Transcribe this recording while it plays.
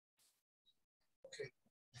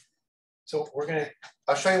So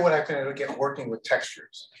I'll show you what I can get working with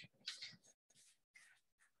textures.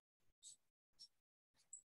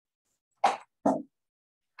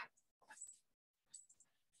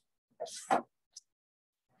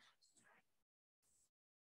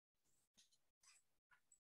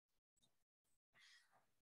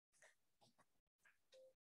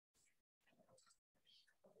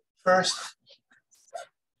 First,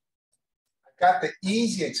 I've got the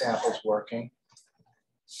easy examples working,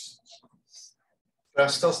 but I'm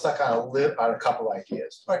still stuck on a couple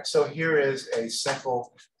ideas. All right, so here is a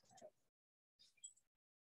simple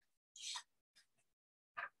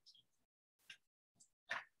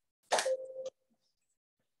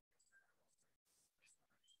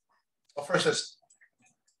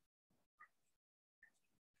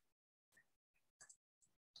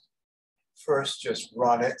first just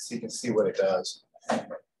run it so you can see what it does.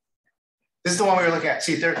 This is the one we were looking at.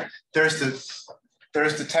 See, there's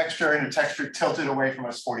the texture, and the texture tilted away from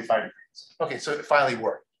us 45 degrees. Okay, so it finally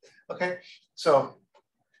worked. Okay, so.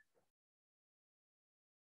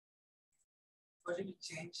 What did you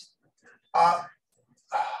change?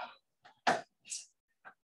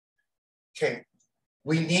 Okay,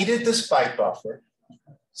 we needed this byte buffer.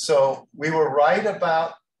 So we were right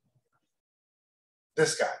about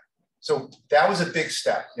this guy. So that was a big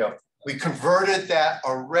step. You know, we converted that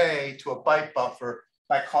array to a byte buffer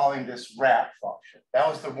by calling this wrap function. That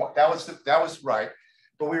was right.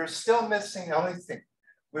 But we were still missing the only thing.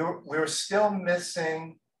 We were still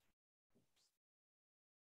missing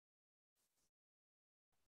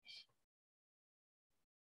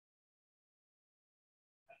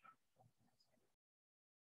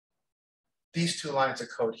these two lines of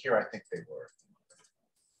code here. I think they were.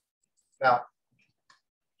 Now,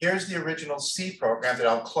 here's the original C program that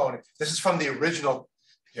I'm cloning. This is from the original,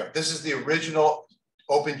 this is the original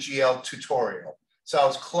OpenGL tutorial. So I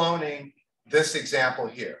was cloning this example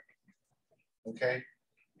here, okay?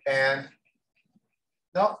 And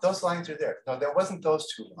no, those lines are there. No, there wasn't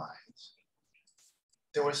those two lines.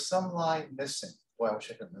 There was some line missing. Boy, I wish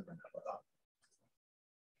I could remember that.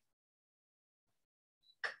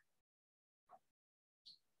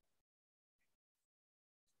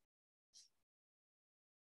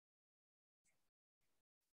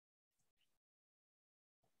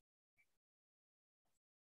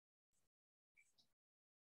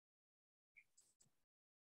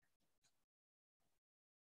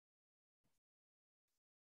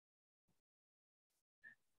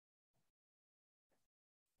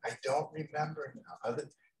 I don't remember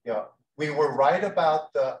now. We were right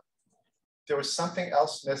about there was something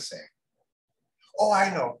else missing. Oh, I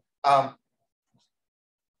know.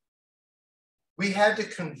 We had to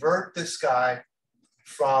convert this guy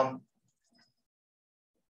from,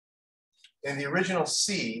 in the original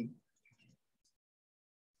C,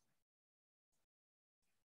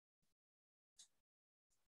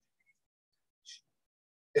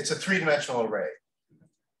 it's a three-dimensional array.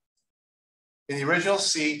 In the original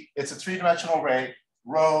C, it's a three-dimensional array,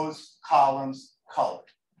 rows, columns, color.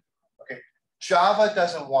 Okay, Java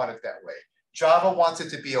doesn't want it that way. Java wants it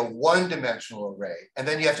to be a one-dimensional array, and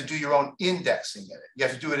then you have to do your own indexing in it. You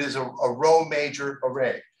have to do it as a row major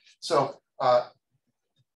array. So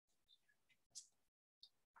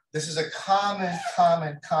this is a common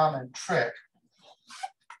trick.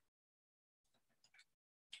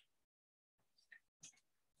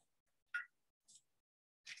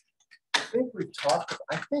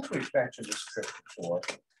 I think we've mentioned this trick before.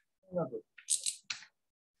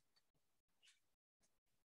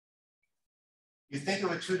 You think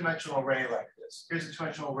of a two-dimensional array like this. Here's a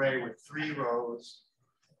two-dimensional array with 3 rows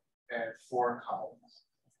and 4 columns.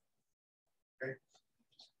 Okay.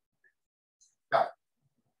 Now,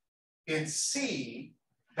 in C,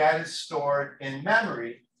 that is stored in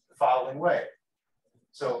memory the following way.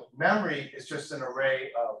 So memory is just an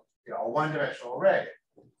array of, a one-dimensional array.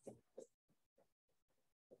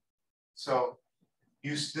 So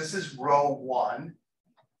this is row 1.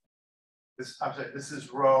 This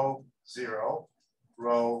is row 0,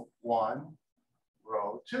 row 1,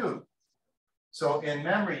 row 2. So in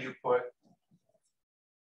memory, you put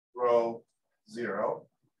row 0,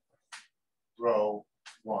 row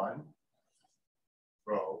 1,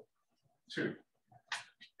 row 2. Okay.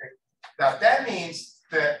 Now that means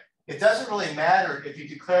that it doesn't really matter if you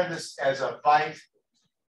declare this as a byte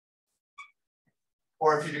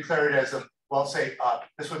or if you declare it as a, well, say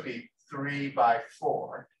this would be 3 by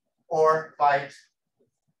 4 or byte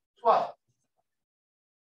 12.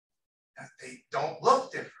 Now, they don't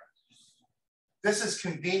look different. This is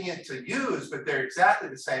convenient to use, but they're exactly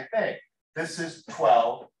the same thing. This is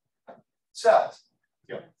 12 cells,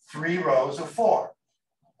 3 rows of 4.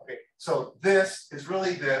 Okay, So this is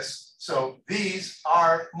really this. So these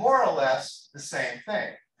are more or less the same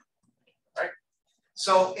thing, right?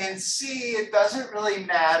 So in C, it doesn't really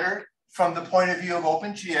matter from the point of view of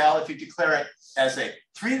OpenGL if you declare it as a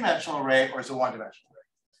three-dimensional array or as a one-dimensional array.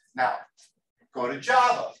 Now, go to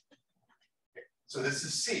Java. Okay, so this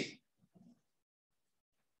is C.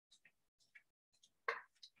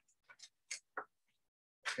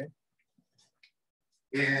 Okay.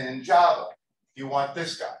 In Java, you want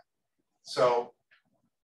this guy. So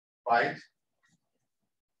byte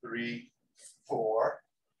 3, 4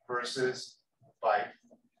 versus byte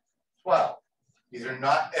 12. These are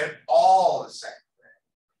not at all the same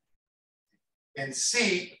thing. In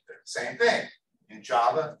C, they're the same thing. In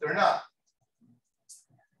Java, they're not.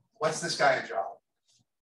 What's this guy in Java?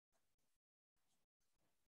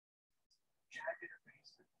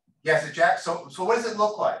 Yes, a jack. So what does it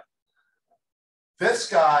look like? This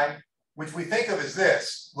guy, which we think of as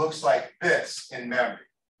this, looks like this in memory.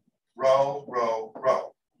 Row, row,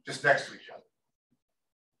 row, just next to each other.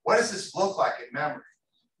 What does this look like in memory?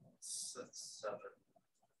 It's 7.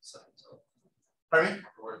 So. Pardon me?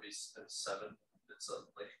 Or it'd be 7. It's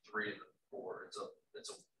like 3 and 4. It's like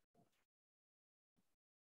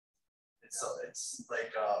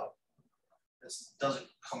it doesn't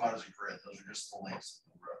come out as a grid. Those are just the links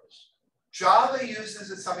of the rows. Java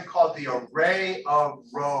uses something called the array of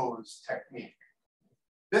rows technique.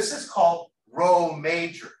 This is called row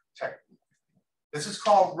major technique. This is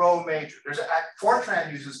called row major.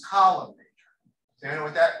 Fortran uses column major. Do you know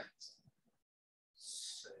what that means?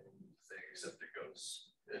 Same thing, except it does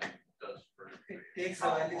It takes the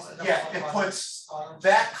values of the it puts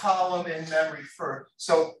that column in memory first.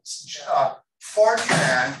 So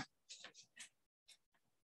Fortran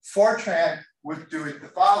would do it the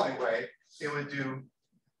following way. It would do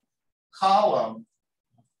column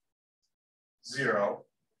 0,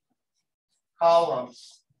 column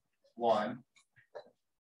 1,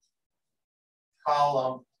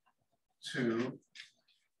 column 2,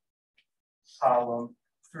 column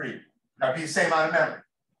 3. Now, it'd be the same amount of memory.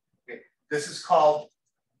 Okay. This is called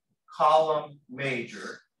column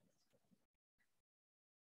major.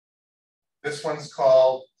 This one's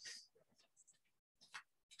called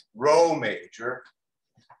row major.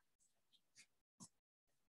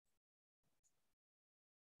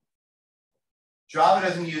 Java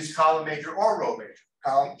doesn't use column major or row major.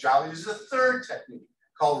 Java uses a third technique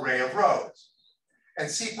called array of rows.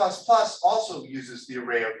 And C++ also uses the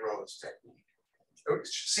array of rows technique.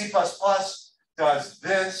 C++ does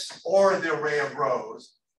this or the array of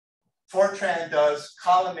rows. Fortran does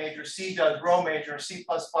column major, C does row major, C++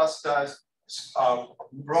 does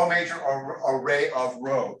row major or array of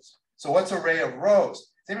rows. So what's array of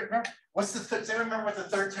rows? Does anyone remember what the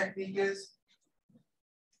third technique is?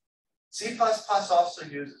 C++ also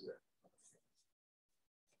uses it.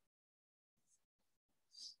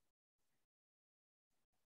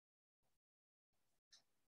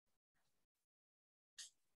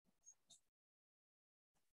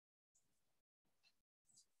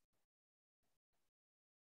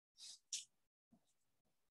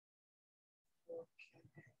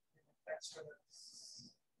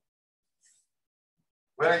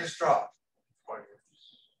 What did I just draw?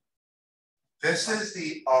 This is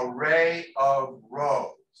the array of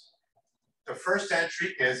rows. The first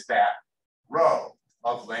entry is that row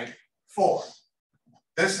of length 4.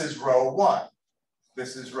 This is row 1.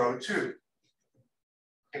 This is row 2.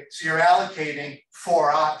 Okay, so you're allocating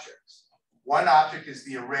 4 objects. One object is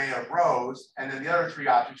the array of rows, and then the other 3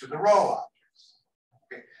 objects are the row objects.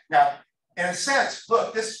 Okay. Now, in a sense,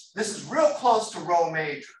 look, this is real close to row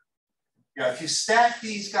major. You know, if you stack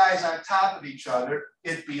these guys on top of each other,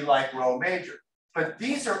 it'd be like row major. But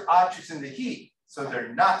these are objects in the heap, so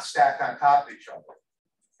they're not stacked on top of each other.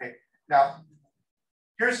 Okay. Now,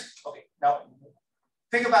 now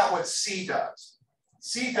think about what C does.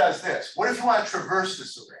 C does this. What if you want to traverse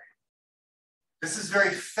this array? This is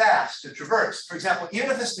very fast to traverse. For example, even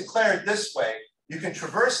if it's declared this way, you can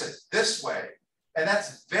traverse it this way. And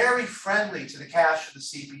that's very friendly to the cache of the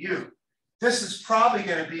CPU. This is probably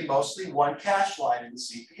going to be mostly one cache line in the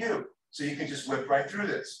CPU. So you can just whip right through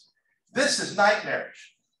this. This is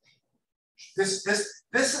nightmarish. This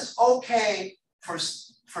is okay for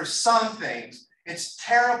some things. It's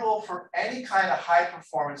terrible for any kind of high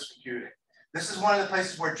performance computing. This is one of the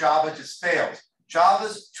places where Java just fails.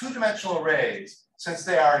 Java's two-dimensional arrays, since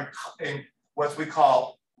they are in what we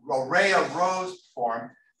call array of rows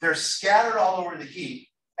form, they're scattered all over the heap,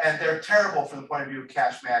 and they're terrible from the point of view of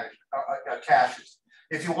cache management, caches.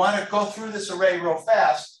 If you want to go through this array real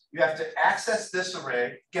fast, You have to access this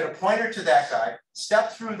array, get a pointer to that guy,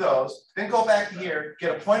 step through those, then go back to here,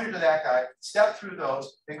 get a pointer to that guy, step through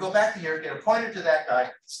those, then go back to here, get a pointer to that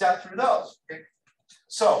guy, step through those. Okay?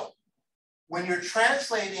 So when you're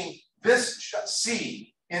translating this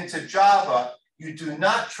C into Java, you do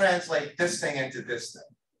not translate this thing into this thing.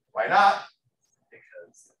 Why not?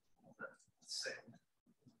 Because the same.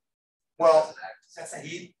 Well, That's a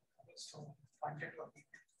heap.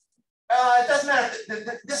 it doesn't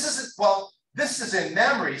matter. This isn't, well, this is in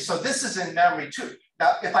memory, so this is in memory too.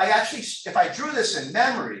 Now, if I drew this in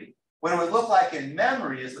memory, what it would look like in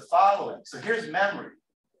memory is the following. So here's memory.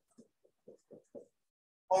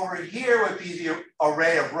 Over here would be the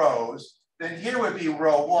array of rows. Then here would be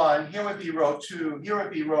row 1, here would be row 2, here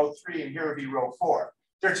would be row 3, and here would be row 4.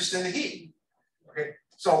 They're just in the heap. Okay,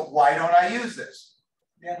 so why don't I use this?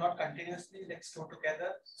 They are not continuously like stored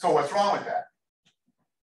together. So what's wrong with that?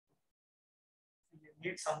 You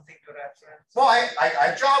need something to reference. Well,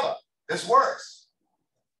 I Java. This works.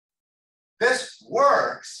 This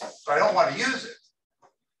works, so I don't want to use it.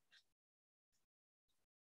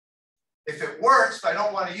 If it works, but I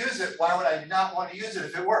don't want to use it, why would I not want to use it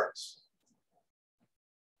if it works?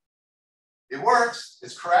 It works,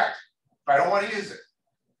 it's correct, but I don't want to use it.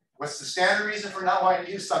 What's the standard reason for not wanting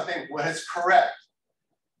to use something when it's correct?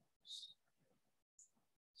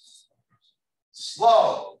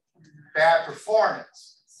 Slow, bad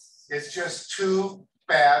performance. It's just too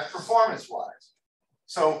bad performance-wise.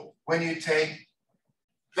 So when you take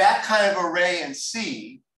that kind of array in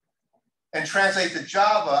C and translate to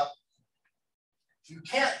Java, you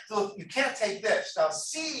can't take this. Now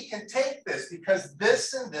C can take this because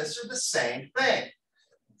this and this are the same thing.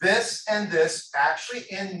 This and this actually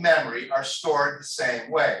in memory are stored the same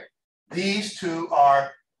way. These two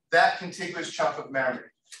are that contiguous chunk of memory.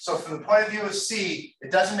 So from the point of view of C, it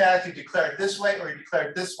doesn't matter if you declare it this way or you declare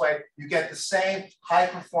it this way, you get the same high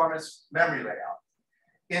performance memory layout.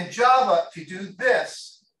 In Java, if you do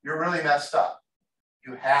this, you're really messed up.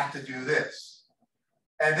 You have to do this.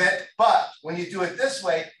 And then, but when you do it this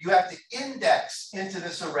way, you have to index into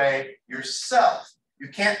this array yourself. You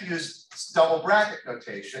can't use double bracket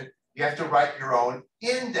notation. You have to write your own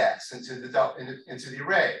index into the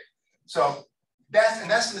array. So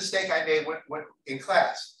that's the mistake I made when in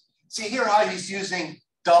class. See here how he's using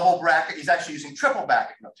double bracket. He's actually using triple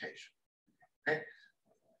bracket notation. Okay,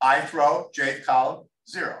 ith row, jth column,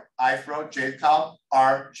 0. Ith row, jth column,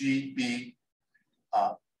 RGB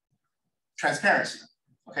transparency.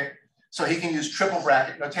 Okay, so he can use triple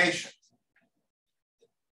bracket notation.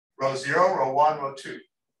 Row 0, row 1, row 2.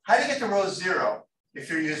 How do you get to row 0 if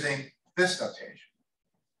you're using this notation?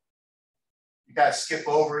 You got to skip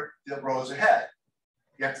over the rows ahead.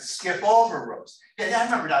 You have to skip over rows. Yeah, I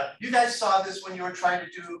remember now. You guys saw this when you were trying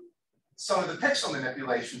to do some of the pixel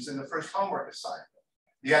manipulations in the first homework assignment.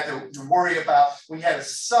 You had to worry about when you had a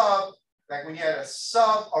sub, like when you had a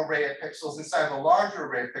sub array of pixels inside of a larger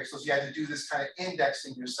array of pixels, you had to do this kind of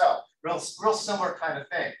indexing yourself. Real similar kind of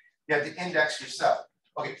thing. You had to index yourself.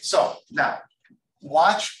 Okay, so now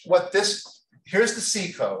watch what this, here's the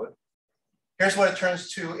C code. Here's what it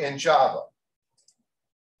turns to in Java.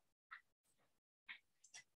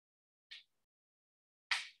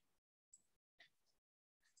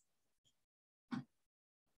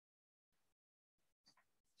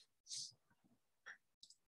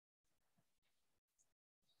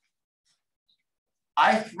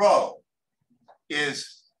 Ith row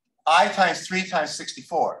is I times 3 times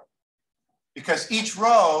 64 because each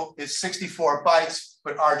row is 64 bytes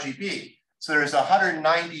but RGB. So there's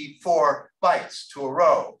 194 bytes to a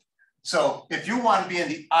row. So if you want to be in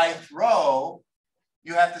the ith row,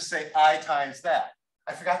 you have to say I times that.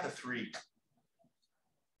 I forgot the 3.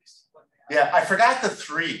 Yeah, I forgot the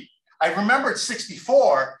 3. I remembered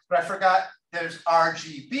 64, but I forgot there's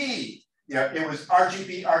RGB. Yeah, it was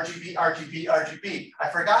RGB, RGB, RGB, RGB. I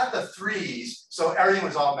forgot the 3s, so everything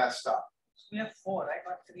was all messed up. We have 4, I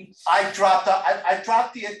got 3. I dropped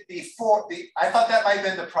the 4. I thought that might have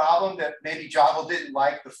been the problem, that maybe Java didn't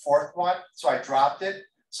like the 4th one, so I dropped it.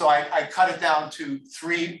 So I cut it down to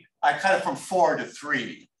 3. I cut it from 4 to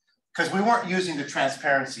 3 because we weren't using the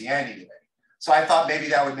transparency anyway. So I thought maybe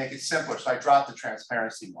that would make it simpler. So I dropped the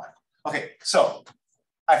transparency one. Okay, so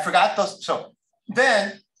I forgot those. So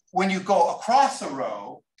then, when you go across a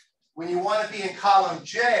row, when you want to be in column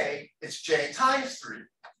J, it's J times 3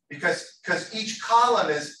 because each column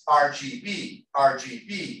is RGB,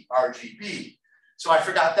 RGB, RGB. So I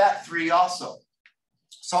forgot that 3 also.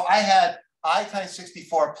 So I had I times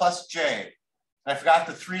 64 plus J. And I forgot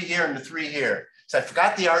the 3 here and the 3 here. So I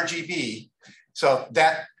forgot the RGB. So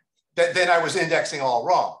then I was indexing all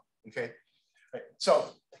wrong. Okay. So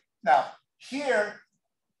Now here,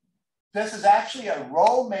 this is actually a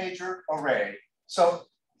row major array. So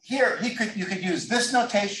here you could use this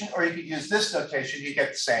notation or you could use this notation, you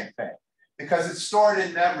get the same thing because it's stored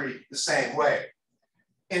in memory the same way.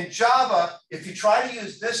 In Java, if you try to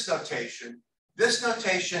use this notation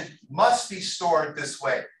must be stored this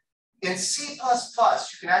way. In C++,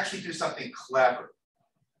 you can actually do something clever.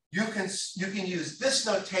 You can use this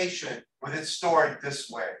notation when it's stored this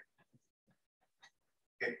way.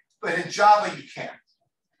 Okay. But in Java, you can't.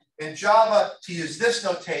 In Java, to use this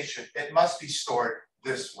notation, it must be stored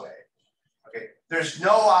this way. Okay. There's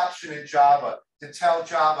no option in Java to tell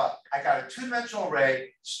Java, I got a two-dimensional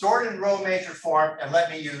array stored in row major form and let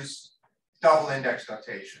me use double index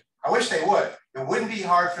notation. I wish they would. It wouldn't be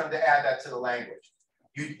hard for them to add that to the language.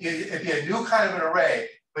 It'd be a new kind of an array,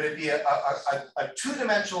 but it'd be a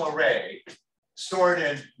two-dimensional array stored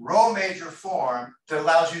in row major form that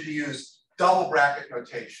allows you to use double bracket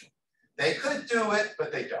notation. They could do it,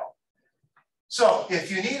 but they don't. So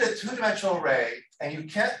if you need a two-dimensional array and you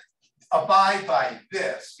can't abide by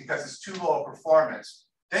this because it's too low performance,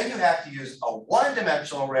 then you have to use a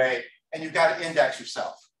one-dimensional array and you've got to index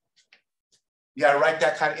yourself. You got to write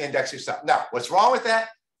that kind of index yourself. Now, what's wrong with that?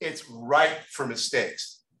 It's ripe for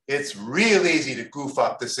mistakes. It's real easy to goof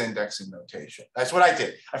up this indexing notation. That's what I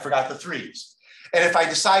did. I forgot the 3s. And if I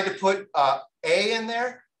decide to put A in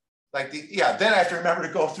there, like then I have to remember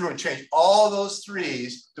to go through and change all those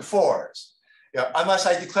 3s to 4s. Unless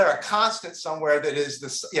I declare a constant somewhere that is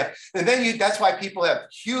this, and then that's why people have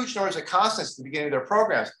huge numbers of constants at the beginning of their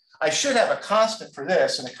programs. I should have a constant for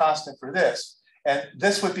this and a constant for this. And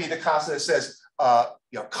this would be the constant that says,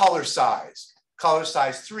 color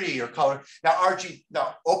size 3 or color. Now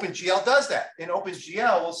OpenGL does that. In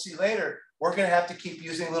OpenGL, we'll see later, we're going to have to keep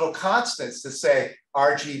using little constants to say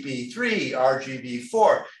RGB3,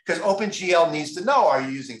 RGB4, because OpenGL needs to know, are you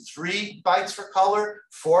using 3 bytes for color,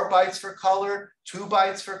 4 bytes for color, 2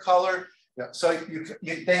 bytes for color? So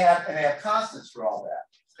they have constants for all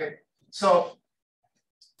that. Okay, so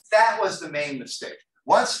that was the main mistake.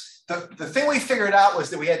 Once the thing we figured out was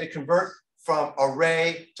that we had to convert from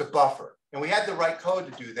array to buffer, and we had the right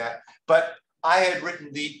code to do that, but I had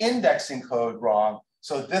written the indexing code wrong.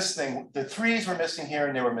 So this thing, the 3s were missing here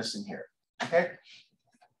and they were missing here, okay?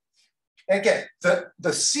 And again,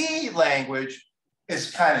 the C language is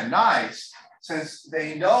kind of nice since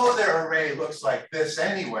they know their array looks like this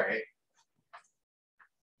anyway.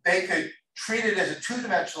 They could treat it as a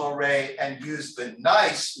two-dimensional array and use the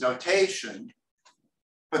nice notation,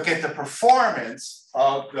 but get the performance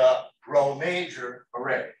of the row major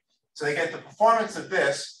array. So they get the performance of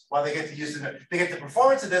this while they get to use they get the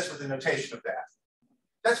performance of this with the notation of that.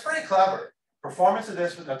 That's pretty clever. Performance of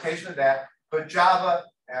this with notation of that, but Java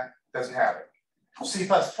doesn't have it. C++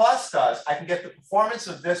 does. I can get the performance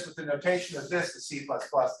of this with the notation of this to C++,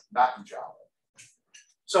 not in Java.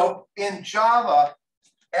 So in Java,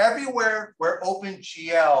 everywhere where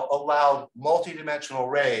OpenGL allowed multi-dimensional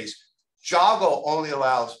arrays, Joggle only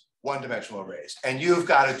allows one-dimensional arrays, and you've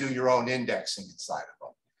got to do your own indexing inside of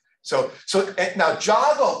them. So now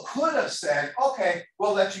Joggle could have said, okay,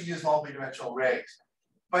 we'll let you use multi-dimensional arrays.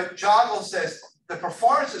 But Joggle says the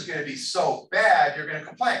performance is going to be so bad, you're going to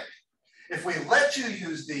complain. If we let you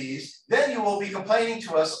use these, then you will be complaining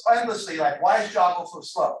to us endlessly, like, why is Joggle so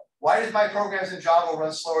slow? Why do my programs in Joggle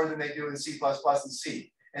run slower than they do in C++ and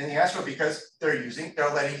C? And the answer is because they're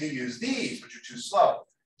letting you use these, which are too slow.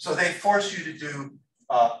 So they force you to do,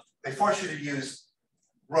 use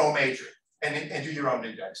row major and do your own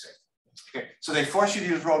indexing. Okay. So they force you to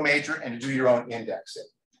use row major and to do your own indexing.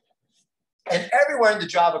 And everywhere in the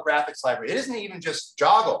Java graphics library, it isn't even just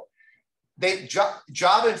Joggle.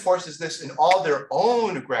 Java enforces this in all their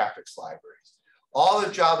own graphics libraries. All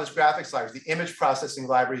of Java's graphics libraries, the image processing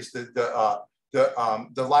libraries, the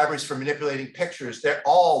libraries for manipulating pictures, they're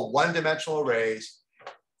all one-dimensional arrays.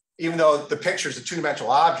 Even though the picture is a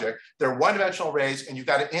two-dimensional object, they're one-dimensional arrays, and you've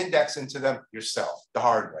got to index into them yourself, the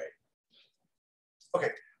hard way.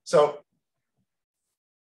 Okay, so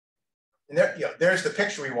and there's the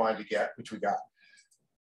picture we wanted to get, which we got.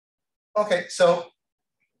 Okay, so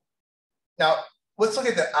now let's look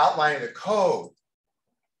at the outline of the code.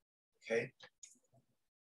 Okay,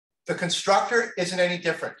 the constructor isn't any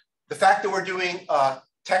different. The fact that we're doing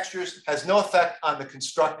textures has no effect on the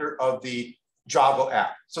constructor of the Joggle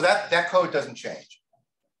app. So that code doesn't change.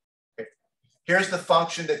 Okay. Here's the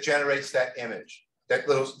function that generates that image, that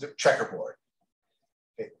little checkerboard.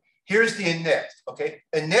 Okay. Here's the init. Okay.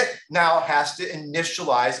 Init now has to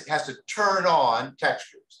initialize, it has to turn on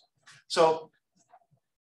textures. So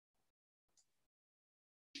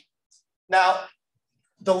now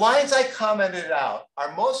the lines I commented out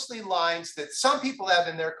are mostly lines that some people have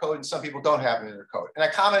in their code and some people don't have in their code. And I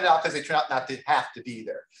commented out because they turn out not to have to be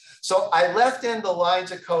there. So I left in the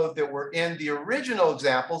lines of code that were in the original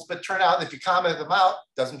examples, but turn out if you comment them out,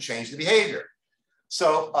 it doesn't change the behavior.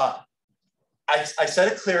 So I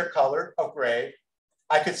set a clear color of gray.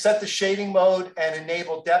 I could set the shading mode and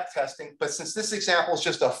enable depth testing, but since this example is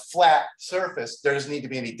just a flat surface, there doesn't need to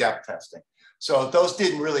be any depth testing. So those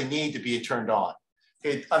didn't really need to be turned on.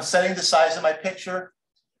 Okay, I'm setting the size of my picture.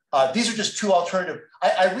 These are just two alternative.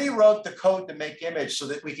 I rewrote the code to make image so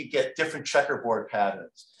that we could get different checkerboard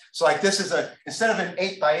patterns. So like this is instead of an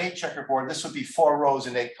 8x8 checkerboard, this would be 4 rows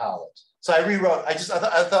and 8 columns. So I rewrote, I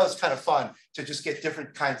thought it was kind of fun to just get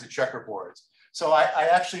different kinds of checkerboards. So I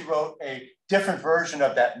actually wrote a different version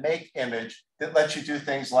of that make image that lets you do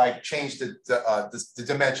things like change the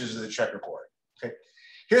dimensions of the checkerboard. Okay.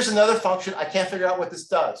 Here's another function. I can't figure out what this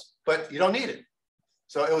does, but you don't need it.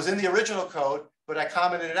 So it was in the original code, but I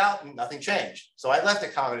commented it out and nothing changed. So I left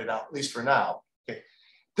it commented out, at least for now. Okay.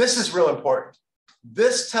 This is real important.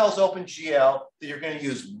 This tells OpenGL that you're going to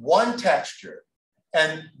use one texture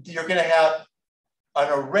and you're going to have an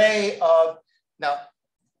array of, now,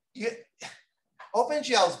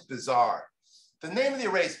 OpenGL is bizarre. The name of the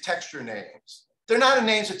array is texture names. They're not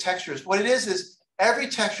names of textures. What it is every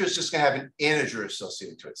texture is just going to have an integer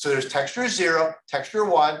associated to it. So there's texture 0, texture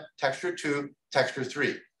 1, texture 2, texture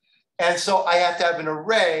 3. And so I have to have an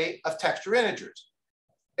array of texture integers.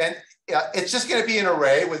 And it's just going to be an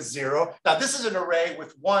array with 0. Now, this is an array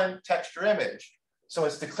with one texture image. So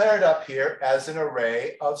it's declared up here as an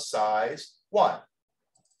array of size 1.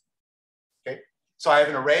 Okay. So I have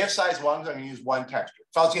an array of size 1, so I'm going to use one texture.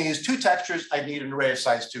 If I was going to use 2 textures, I need an array of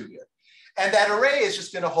size 2 here. And that array is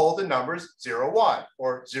just going to hold the numbers 0, 1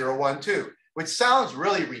 or 0, 1, 2, which sounds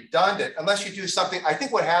really redundant unless you do something. I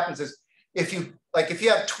think what happens is if you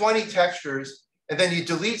have 20 textures and then you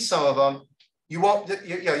delete some of them, you won't, then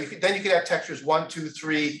you could have textures 1, 2,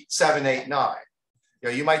 3, 7, 8, 9.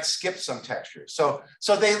 You might skip some textures. So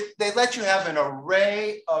they let you have an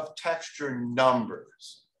array of texture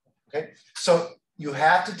numbers. Okay, so you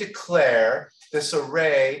have to declare this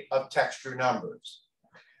array of texture numbers.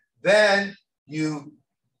 Then you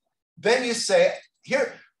say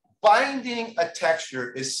here, binding a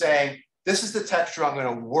texture is saying this is the texture I'm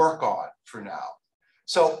going to work on for now.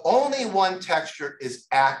 So only one texture is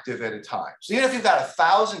active at a time. So even if you've got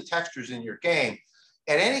 1,000 textures in your game,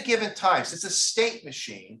 at any given time, since it's a state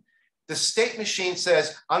machine, the state machine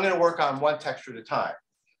says, I'm going to work on one texture at a time.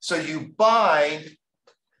 So you bind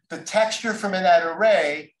the texture from in that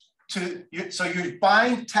array to, so you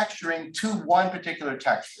bind texturing to one particular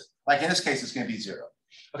texture. Like in this case, it's going to be 0.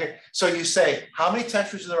 Okay, so you say how many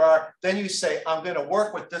textures there are, then you say, I'm going to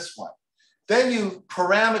work with this one. Then you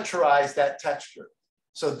parameterize that texture.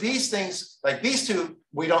 So these things, like these two,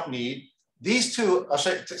 we don't need. These two, I'll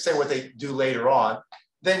say what they do later on.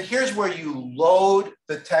 Then here's where you load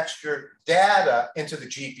the texture data into the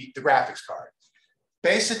graphics card.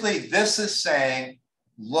 Basically, this is saying,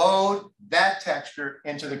 load that texture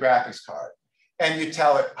into the graphics card. And you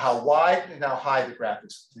tell it how wide and how high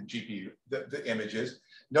the GPU, the image is.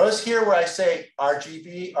 Notice here where I say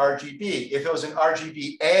RGB, RGB. If it was an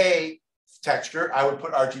RGBA texture, I would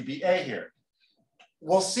put RGBA here.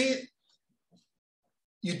 We'll see,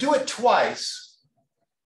 you do it twice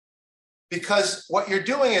because what you're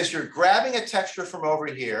doing is you're grabbing a texture from over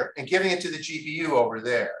here and giving it to the GPU over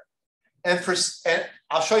there. And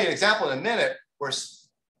I'll show you an example in a minute where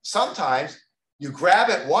sometimes you grab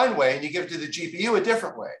it one way and you give it to the GPU a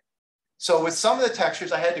different way. So with some of the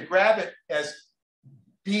textures, I had to grab it as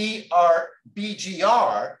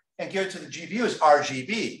BGR and give it to the GPU as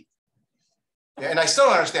RGB. And I still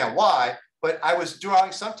don't understand why, but I was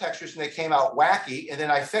drawing some textures and they came out wacky, and then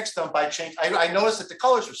I fixed them by changing. I noticed that the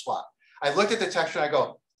colors were swapped. I looked at the texture and I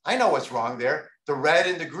go, I know what's wrong there. The red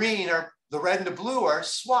and the green the red and the blue are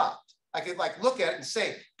swapped. I could like look at it and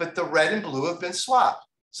say, but the red and blue have been swapped.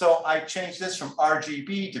 So I changed this from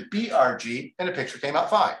RGB to BRG and the picture came out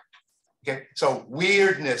fine. Okay, so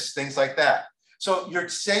weirdness, things like that. So you're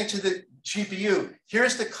saying to the GPU,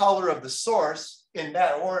 here's the color of the source in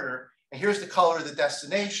that order, and here's the color of the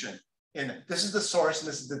destination. This is the source and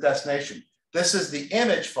this is the destination. This is the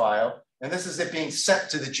image file, and this is it being sent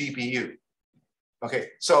to the GPU. Okay,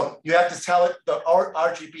 so you have to tell it the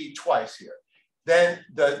RGB twice here. Then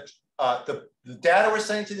the data we're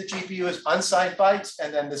sending to the GPU is unsigned bytes,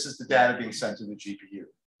 and then this is the data being sent to the GPU.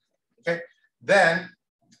 Okay, then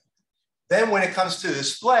when it comes to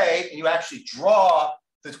display, and you actually draw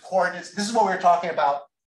the coordinates, this is what we were talking about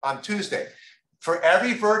on Tuesday. For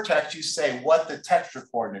every vertex, you say what the texture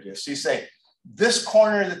coordinate is. So you say, this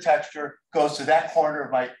corner of the texture goes to that corner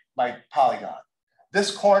of my polygon.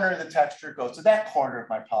 This corner of the texture goes to that corner of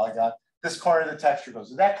my polygon. This corner of the texture goes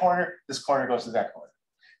to that corner. This corner goes to that corner.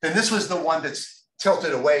 Then this was the one that's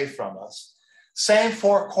tilted away from us. Same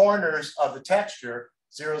four corners of the texture,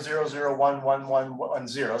 0, 0, 0, 1, 1, 1, 1,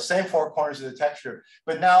 0. Same four corners of the texture,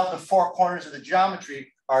 but now the four corners of the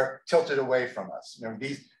geometry are tilted away from us. Remember,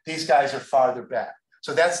 these guys are farther back.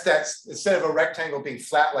 So that's instead of a rectangle being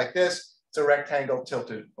flat like this, it's a rectangle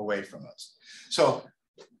tilted away from us. So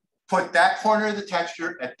put that corner of the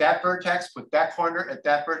texture at that vertex, put that corner at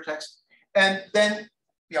that vertex, and then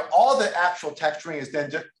all the actual texturing is then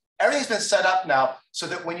just, everything's been set up now so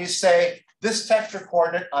that when you say this texture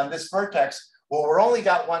coordinate on this vertex, well, we're only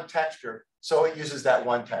got one texture, so it uses that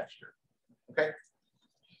one texture. Okay.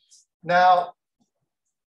 Now,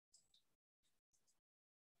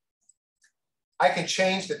 I can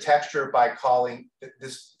change the texture by calling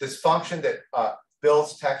this function that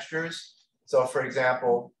builds textures. So for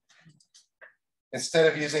example,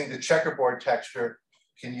 instead of using the checkerboard texture,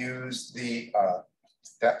 you can use the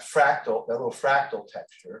that little fractal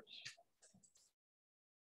texture.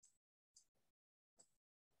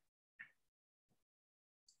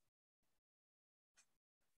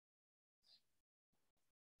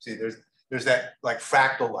 See, there's that like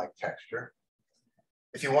fractal-like texture.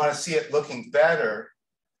 If you want to see it looking better,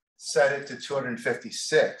 set it to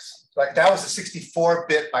 256. Like that was a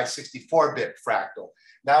 64-bit by 64-bit fractal.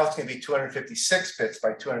 Now it's going to be 256 bits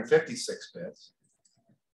by 256 bits.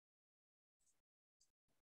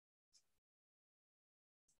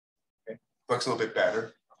 Okay. Looks a little bit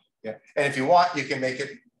better. Yeah. And if you want, you can make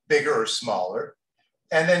it bigger or smaller.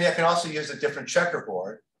 And then you can also use a different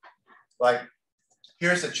checkerboard. Like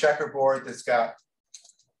here's a checkerboard that's got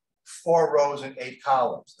 4 rows and 8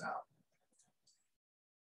 columns now.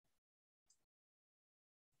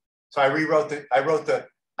 So I rewrote the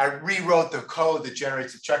code that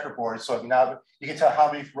generates the checkerboard. So now you can tell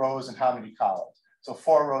how many rows and how many columns. So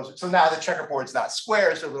 4 rows. So now the checkerboard's not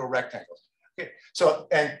squares, they're little rectangles. Okay. So,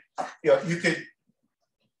 and you could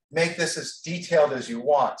make this as detailed as you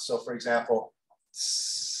want. So for example,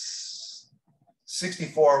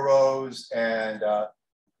 64 rows and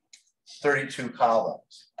 32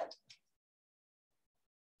 columns.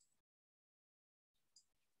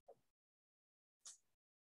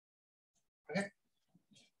 Okay.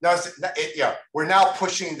 Now, we're now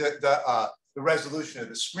pushing the resolution of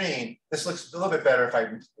the screen. This looks a little bit better if I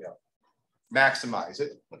maximize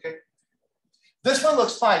it. Okay. This one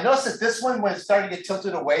looks fine. Notice that this one, when it's starting to get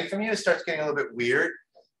tilted away from you, it starts getting a little bit weird.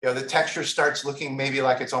 The texture starts looking maybe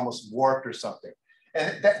like it's almost warped or something.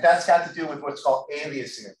 And that's got to do with what's called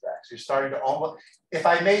aliasing effects. You're starting to almost, if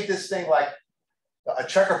I made this thing like a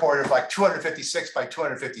checkerboard of like 256 by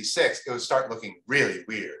 256, it would start looking really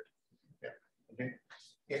weird. Yeah.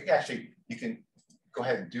 Okay. Actually, you can go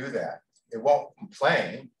ahead and do that. It won't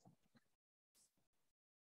complain.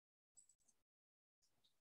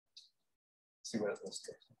 See what it looks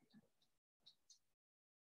like.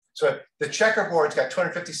 So the checkerboard's got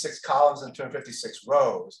 256 columns and 256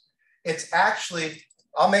 rows. It's actually,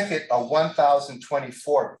 I'll make it a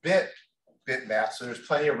 1024 bit map, so there's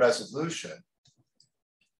plenty of resolution.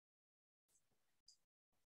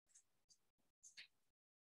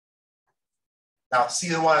 Now, see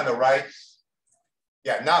the one on the right?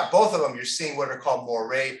 Yeah, not both of them, you're seeing what are called moire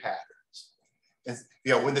patterns. And,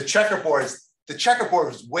 when the checkerboard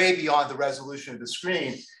is way beyond the resolution of the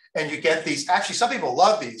screen, and you get these, actually, some people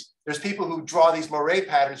love these. There's people who draw these moire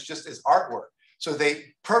patterns just as artwork. So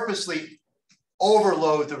they purposely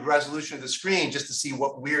overload the resolution of the screen just to see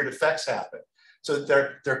what weird effects happen. So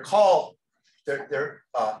they're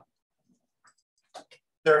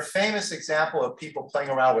a famous example of people playing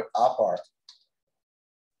around with op art.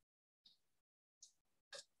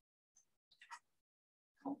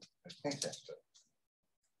 I think that's good.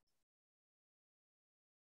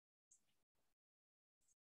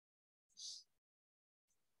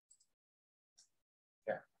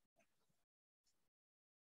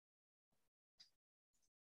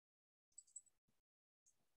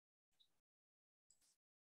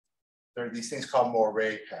 There are these things called moire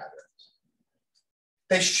patterns.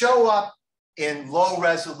 They show up in low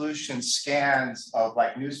resolution scans of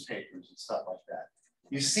like newspapers and stuff like that.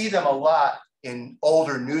 You see them a lot in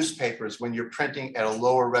older newspapers when you're printing at a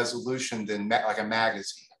lower resolution than like a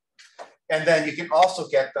magazine. And then you can also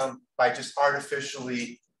get them by just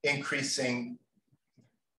artificially increasing,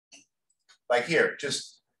 like here,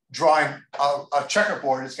 just drawing a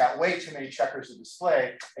checkerboard. It's got way too many checkers to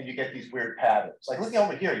display, and you get these weird patterns. Like looking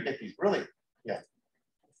over here, you get these really,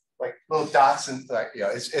 like little dots and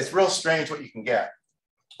it's real strange what you can get.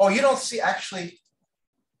 Oh, you don't see, actually,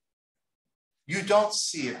 you don't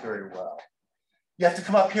see it very well. You have to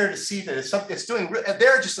come up here to see that it's doing,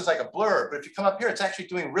 there it just looks like a blur, but if you come up here, it's actually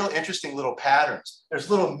doing real interesting little patterns. There's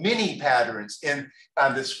little mini patterns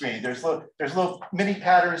on this screen. There's little mini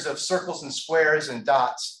patterns of circles and squares and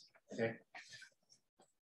dots, okay?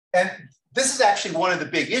 And this is actually one of the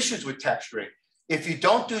big issues with texturing. If you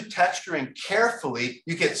don't do texturing carefully,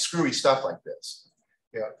 you get screwy stuff like this.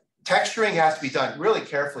 You know, texturing has to be done really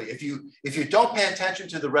carefully. If you don't pay attention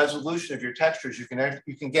to the resolution of your textures, you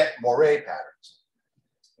can get moire patterns.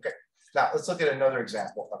 Okay, now let's look at another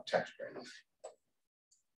example of texturing.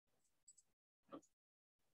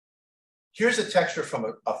 Here's a texture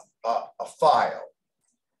from a file.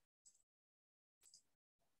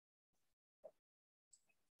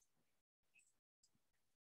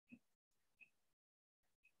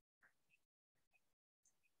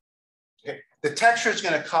 Okay. The texture is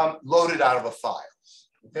going to come loaded out of a file.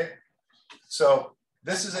 Okay, so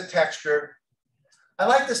this is a texture. I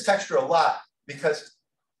like this texture a lot because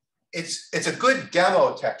it's a good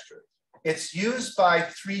demo texture. It's used by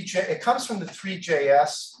 3J. It comes from the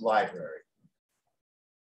 3JS library.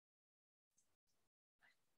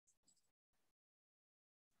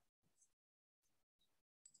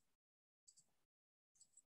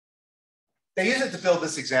 They use it to build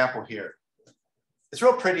this example here. It's a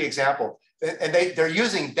real pretty example. And they're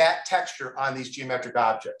using that texture on these geometric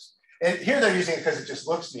objects. And here they're using it because it just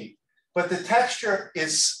looks neat. But the texture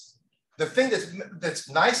is, the thing that's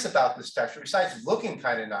nice about this texture, besides looking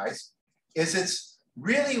kind of nice, is it's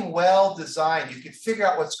really well designed. You can figure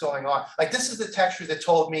out what's going on. Like this is the texture that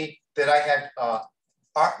told me that I had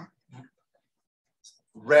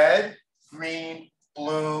red, green,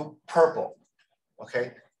 blue, purple,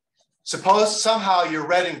 okay? Suppose somehow your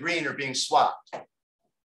red and green are being swapped.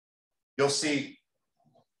 You'll see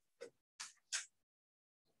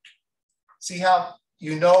how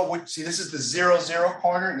you know which, see this is the 0, 0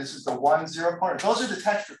 corner and this is the 1, 0 corner. Those are the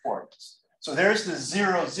texture coordinates. So there's the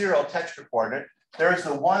 0, 0 texture coordinate. There's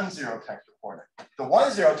the 1, 0 texture coordinate. The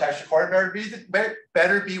 1, 0 texture coordinate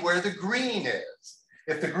better be where the green is.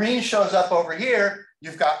 If the green shows up over here,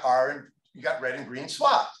 you've got red and green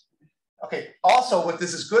swapped. Okay, also what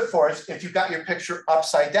this is good for is if you've got your picture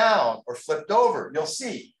upside down or flipped over, you'll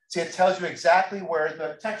see. See, it tells you exactly where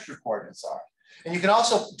the texture coordinates are. And you can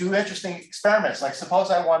also do interesting experiments. Like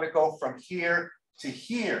suppose I want to go from here to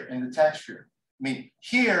here in the texture. I mean,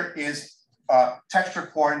 here is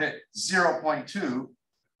texture coordinate 0.2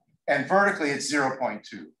 and vertically it's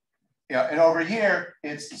 0.2. Yeah, and over here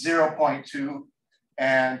it's 0.2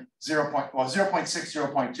 and 0.6,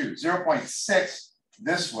 0.2. 0.6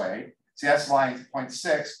 this way. See, that's line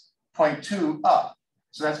 0.6, 0.2 up.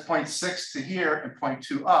 So that's 0.6 to here and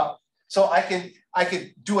 0.2 up. So I can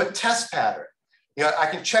do a test pattern. You know, I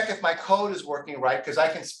can check if my code is working right because I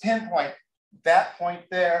can pinpoint that point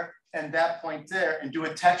there and that point there and do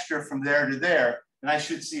a texture from there to there. And I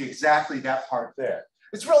should see exactly that part there.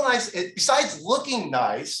 It's real nice. Besides looking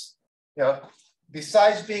nice, you know,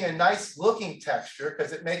 besides being a nice looking texture,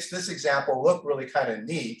 because it makes this example look really kind of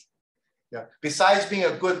neat. Yeah. Besides being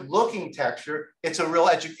a good looking texture, it's a real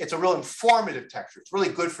informative texture. It's really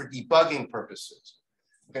good for debugging purposes.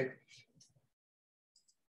 Okay.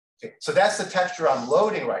 Okay. So that's the texture I'm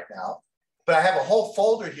loading right now, but I have a whole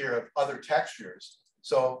folder here of other textures.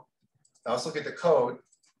 So now let's look at the code.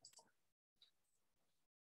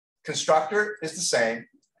 Constructor is the same.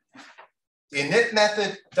 The init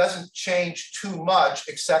method doesn't change too much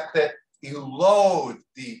except that you load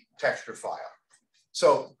the texture file.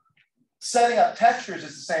 So setting up textures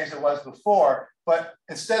is the same as it was before, but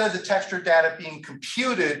instead of the texture data being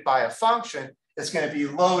computed by a function, it's going to be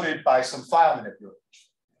loaded by some file manipulation.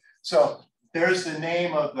 So there's the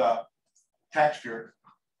name of the texture.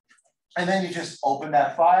 And then you just open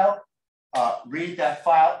that file, read that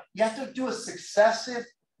file. You have to do a successive,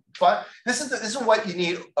 but this is what you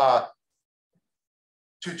need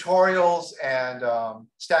tutorials and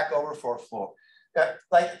Stack Overflow for.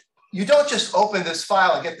 Like, you don't just open this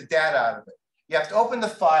file and get the data out of it. You have to open the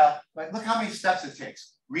file, like look how many steps it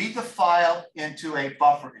takes. Read the file into a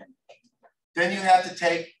buffer image. Then you have to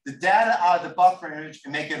take the data out of the buffer image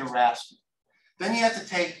and make it a raster. Then you have to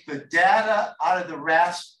take the data out of the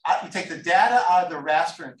raster, you take the data out of the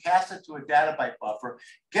raster and cast it to a data byte buffer,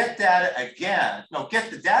 get data again, no, get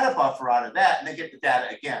the data buffer out of that and then get the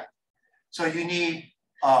data again. So you need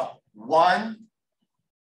 1,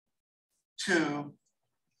 2,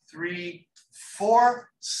 3, 4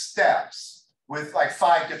 steps with like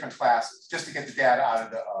 5 different classes just to get the data out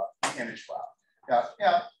of the image file.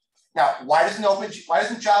 Now, why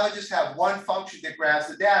doesn't Java just have one function that grabs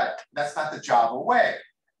the data? That's not the Java way.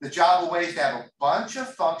 the Java way is to have a bunch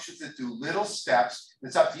of functions that do little steps.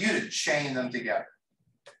 It's up to you to chain them together.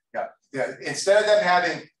 Yeah. Instead of them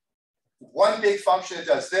having one big function that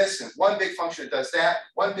does this and one big function that does that,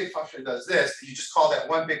 one big function that does this, you just call that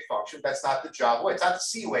one big function. That's not the Java way. It's not the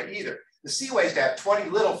C way either. The C way is to have 20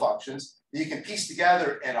 little functions that you can piece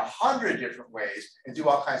together in 100 different ways and do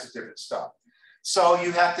all kinds of different stuff. So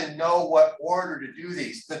you have to know what order to do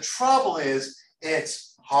these. The trouble is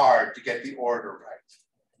it's hard to get the order right.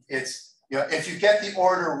 It's, if you get the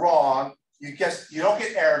order wrong, you don't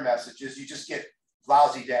get error messages, you just get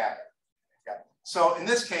lousy data. Yeah. So in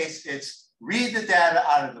this case, it's read the data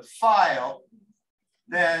out of the file,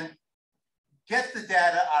 then get the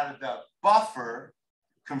data out of the buffer,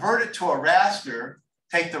 convert it to a raster,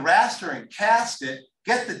 take the raster and cast it,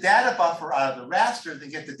 get the data buffer out of the raster, then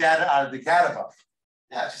get the data out of the data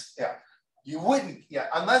buffer. You wouldn't,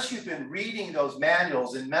 unless you've been reading those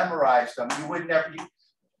manuals and memorized them, you would never,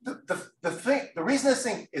 the reason this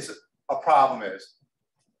thing is a problem is,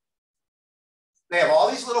 they have all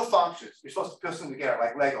these little functions. You're supposed to put them together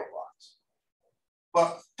like Lego blocks.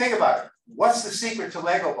 But think about it. What's the secret to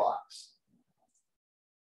Lego blocks?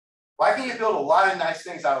 Why can you build a lot of nice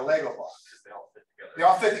things out of Lego blocks? They all fit together. They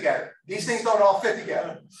all fit together. These things don't all fit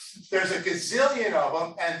together. There's a gazillion of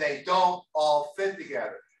them and they don't all fit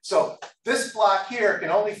together. So this block here can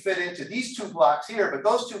only fit into these two blocks here, but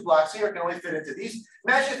those two blocks here can only fit into these.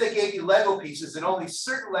 Imagine if they gave you Lego pieces and only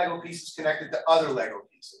certain Lego pieces connected to other Lego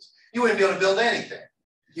pieces. You wouldn't be able to build anything.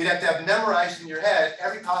 You'd have to have memorized in your head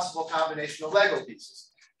every possible combination of Lego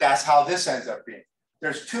pieces. That's how this ends up being.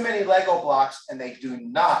 There's too many Lego blocks and they do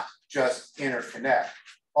not just interconnect.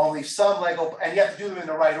 Only some Lego, and you have to do them in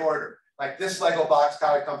the right order. Like this Lego block's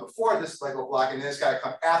got to come before this Lego block and this got to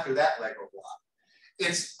come after that Lego block.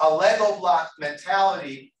 It's a Lego block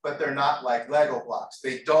mentality, but they're not like Lego blocks.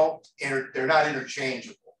 They're not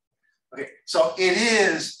interchangeable. Okay, so it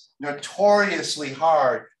is notoriously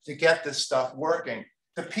hard to get this stuff working.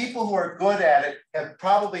 The people who are good at it have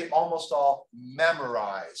probably almost all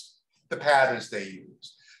memorized the patterns they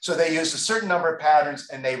use. So they use a certain number of patterns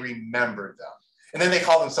and they remember them. And then they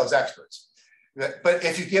call themselves experts. But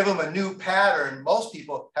if you give them a new pattern, most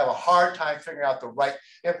people have a hard time figuring out the right.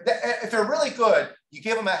 If they're really good, you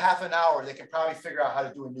give them a half an hour, they can probably figure out how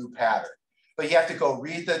to do a new pattern. But you have to go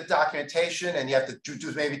read the documentation and you have to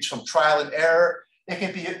do maybe some trial and error. It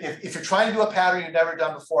can be, if you're trying to do a pattern you've never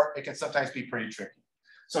done before, it can sometimes be pretty tricky.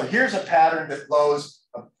 So here's a pattern that loads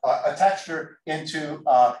a texture into,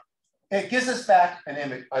 it gives us back an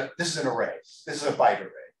image. This is an array. This is a byte array.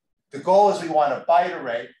 The goal is we want a byte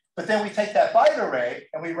array, but then we take that byte array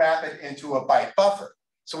and we wrap it into a byte buffer.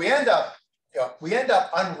 So we end up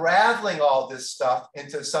unraveling all this stuff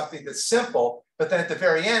into something that's simple, but then at the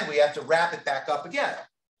very end, we have to wrap it back up again.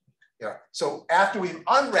 So after we've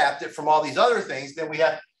unwrapped it from all these other things, then we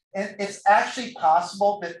have, and it's actually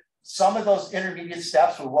possible that some of those intermediate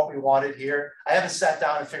steps were what we wanted here. I haven't sat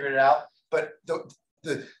down and figured it out, but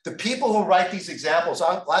the people who write these examples, a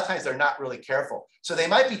lot of times they're not really careful. So they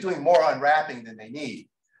might be doing more unwrapping than they need.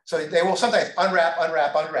 So they will sometimes unwrap,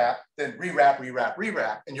 then rewrap,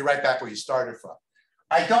 and you're right back where you started from.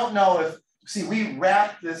 I don't know if, see, we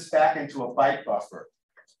wrapped this back into a byte buffer.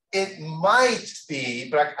 It might be,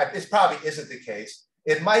 but it probably isn't the case.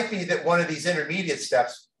 It might be that one of these intermediate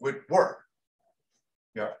steps would work.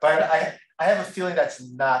 But I have a feeling that's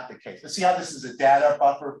not the case. Let's see how this is a data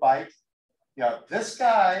buffer byte. This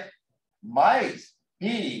guy might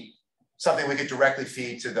be something we could directly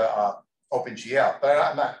feed to the OpenGL, but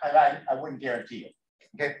I wouldn't guarantee it.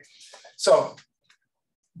 Okay, so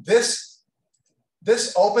this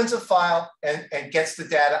opens a file and gets the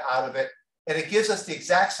data out of it. And it gives us the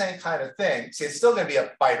exact same kind of thing. See, it's still going to be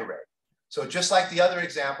a byte array. So just like the other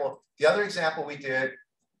example we did,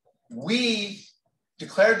 we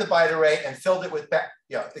declared the byte array and filled it with,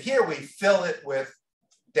 here we fill it with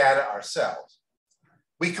data ourselves.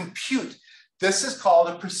 We compute. This is called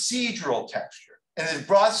a procedural texture. And in the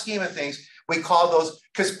broad scheme of things, we call those,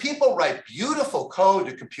 because people write beautiful code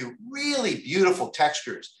to compute really beautiful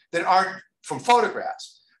textures that aren't from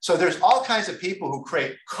photographs. So there's all kinds of people who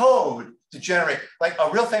create code to generate, like a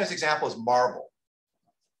real famous example is marble.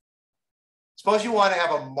 Suppose you want to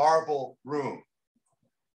have a marble room.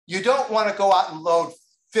 You don't want to go out and load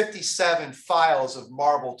 57 files of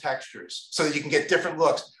marble textures so that you can get different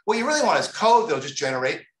looks. What you really want is code that'll just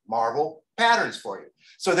generate marble patterns for you.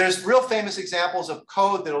 So there's real famous examples of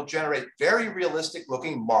code that'll generate very realistic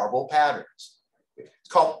looking marble patterns. It's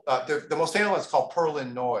called, the most famous one is called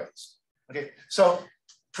Perlin noise. Okay, so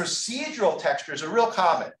procedural textures are real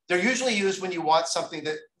common. They're usually used when you want something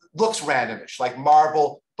that looks randomish, like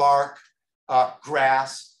marble, bark,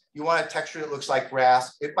 grass. you want a texture that looks like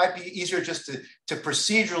grass. It might be easier just to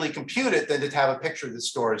procedurally compute it than to have a picture that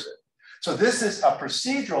stores it. So this is a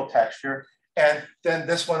procedural texture. And then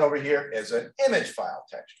this one over here is an image file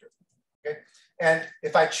texture. Okay? And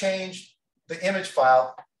if I change the image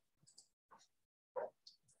file,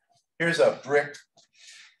 here's a brick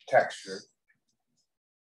texture.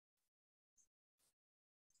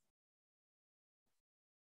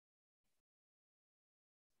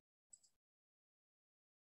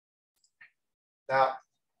 Now,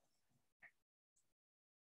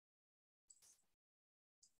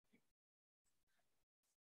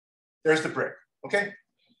 there's the brick, okay?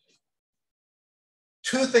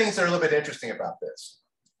 Two things that are a little bit interesting about this.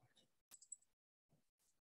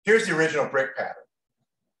 Here's the original brick pattern.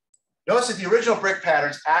 Notice that the original brick pattern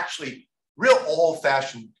is actually real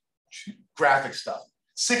old-fashioned graphic stuff,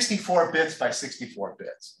 64 bits by 64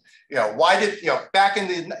 bits. You know, why did, you know, back in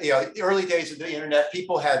the early days of the internet,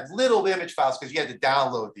 people had little image files because you had to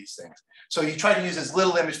download these things. So you try to use as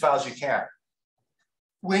little image files as you can.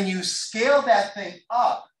 When you scale that thing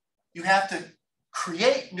up, you have to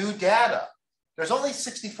create new data. There's only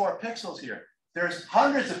 64 pixels here. There's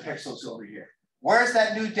hundreds of pixels over here. Where does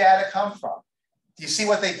that new data come from? Do you see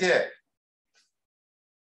what they did?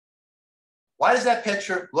 Why does that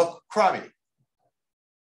picture look crummy?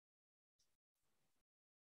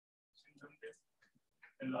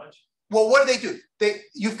 Well, what do?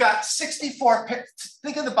 You've got 64,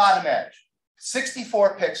 think of the bottom edge,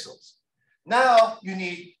 64 pixels. Now you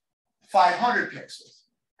need 500 pixels.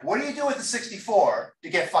 What do you do with the 64 to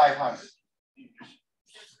get 500? You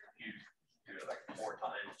do it like 4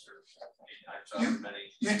 times or 8 times, many.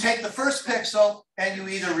 You take the first pixel and you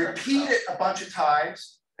either repeat it a bunch of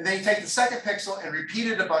times, and then you take the second pixel and repeat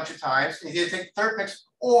it a bunch of times, and you take the third pixel,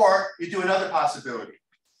 or you do another possibility.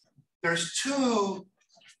 There's two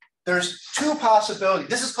possibilities.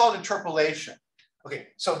 This is called interpolation. Okay,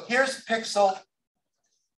 so here's pixel.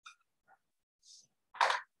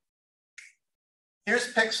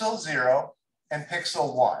 Here's pixel 0 and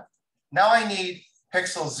pixel 1. Now I need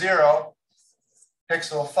pixel 0,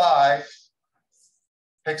 pixel 5,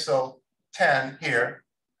 pixel 10 here.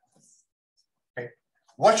 Okay.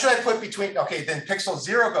 What should I put between? Okay, then pixel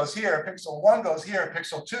 0 goes here, pixel 1 goes here,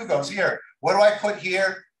 pixel 2 goes here. What do I put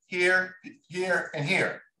here, here, here, and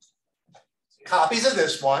here? Copies of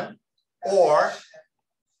this one, or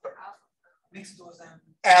Mix those and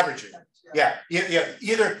averaging. Yeah,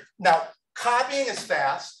 either, now copying is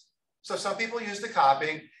fast, so some people use the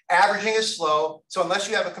copying. Averaging is slow, so unless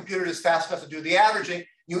you have a computer that's fast enough to do the averaging,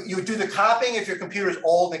 you do the copying if your computer is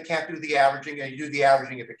old and can't do the averaging, and you do the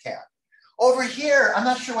averaging if it can. Over here, I'm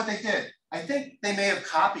not sure what they did. I think they may have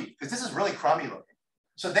copied, because this is really crummy looking.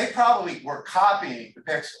 So they probably were copying the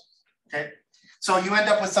pixels, okay? So you end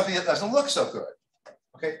up with something that doesn't look so good,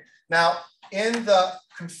 okay? Now, in the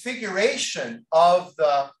configuration of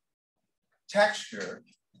the texture,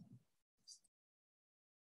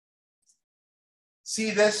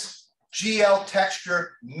 see this GL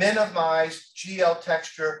texture minimize, GL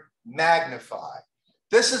texture magnify.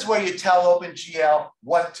 This is where you tell OpenGL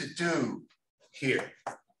what to do here,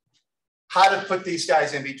 how to put these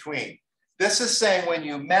guys in between. This is saying when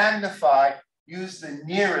you magnify, use the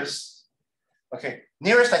nearest. Okay,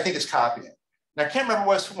 nearest I think is copying. Now I can't remember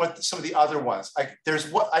what some of the other ones. Let's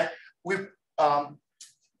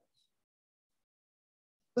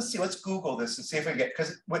see, let's Google this and see if we can get,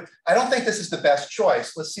 because I don't think this is the best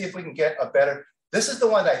choice. Let's see if we can get a better, this is the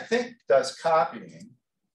one that I think does copying.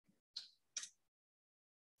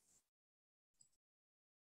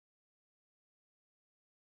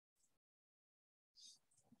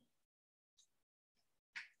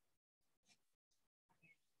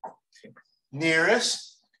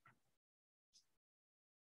 Nearest.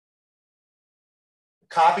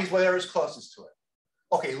 Copies whatever is closest to it.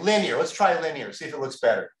 Okay, linear, let's try linear, see if it looks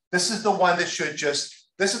better. This is the one that should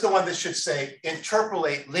say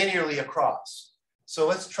interpolate linearly across. So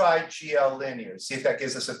let's try GL linear, see if that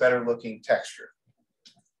gives us a better looking texture.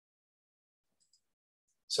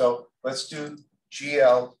 So let's do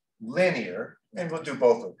GL linear, and we'll do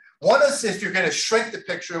both of them. One is if you're going to shrink the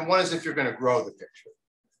picture, and one is if you're going to grow the picture.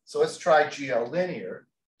 So let's try GL linear.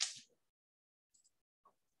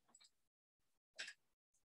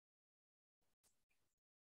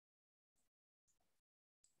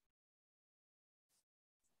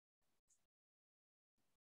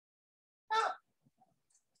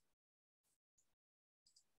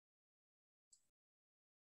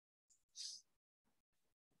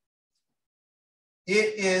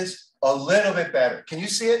 It is a little bit better. Can you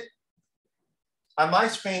see it? On my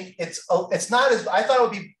screen, it's not as I thought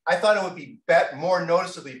it would be more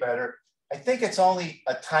noticeably better. I think it's only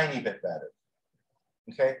a tiny bit better,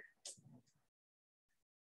 okay?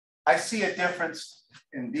 I see a difference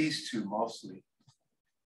in these two mostly.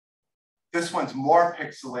 This one's more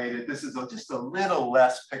pixelated. This is just a little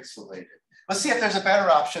less pixelated. Let's see if there's a better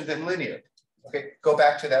option than linear. Okay, go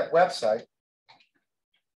back to that website.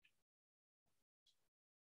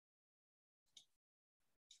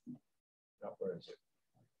 No, where is it?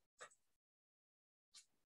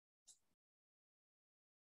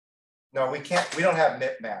 No, we can't, we don't have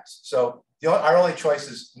maps. So our only choice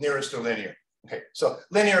is nearest or linear. Okay, so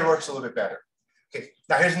linear works a little bit better. Okay,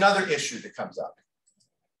 now here's another issue that comes up.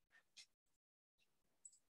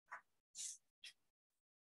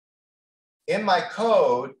 In my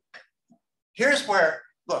code, here's where,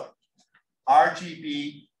 look,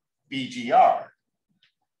 RGB, BGR.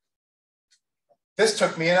 This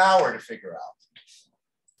took me an hour to figure out.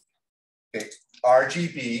 Okay,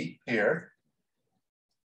 RGB here.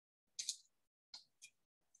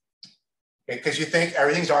 Okay, because you think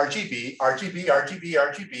everything's RGB, RGB, RGB,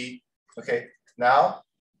 RGB. Okay, now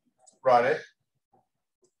run it.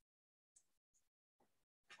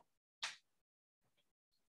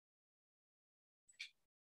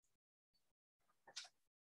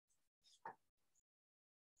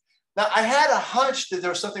 Now, I had a hunch that there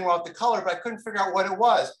was something wrong with the color, but I couldn't figure out what it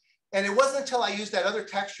was. And it wasn't until I used that other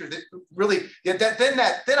texture that really, then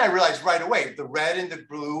I realized right away, the red and the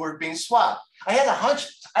blue were being swapped. I had a hunch,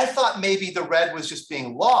 I thought maybe the red was just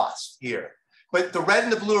being lost here, but the red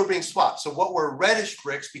and the blue are being swapped. So what were reddish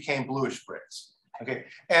bricks became bluish bricks. Okay,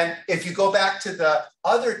 and if you go back to the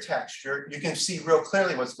other texture, you can see real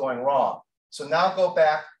clearly what's going wrong. So now go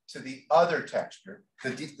back to the other texture,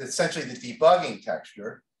 essentially the debugging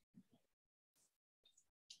texture.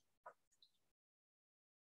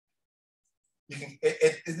 You can,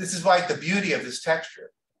 this is like the beauty of this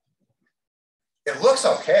texture. It looks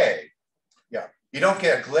okay. Yeah, you don't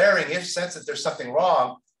get a glaring sense that there's something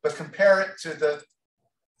wrong, but compare it to the,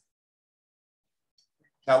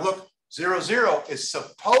 now look, 0, 0 is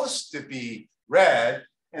supposed to be red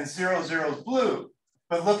and 0, 0 is blue.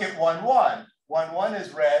 But look at 1, 1. 1, 1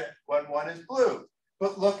 is red, 1, 1 is blue.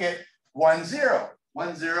 But look at 1, 0.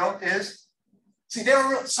 1, 0 is, see,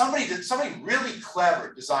 somebody really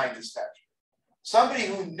clever designed this texture. Somebody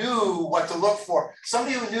who knew what to look for,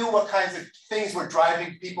 somebody who knew what kinds of things were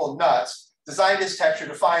driving people nuts, designed this texture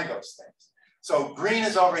to find those things. So green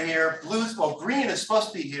is over here, blue's, well, green is supposed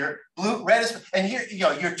to be here, blue, red is, and here, you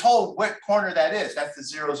know, you're told what corner that is. That's the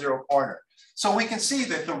 0, 0 corner. So we can see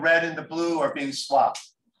that the red and the blue are being swapped.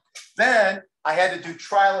 Then I had to do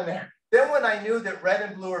trial and error. Then when I knew that red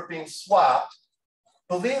and blue are being swapped,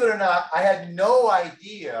 believe it or not, I had no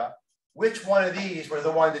idea which one of these were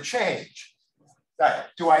the one to change.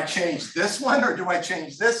 Do I change this one or do I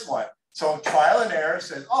change this one? So trial and error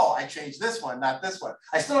says, oh, I changed this one, not this one.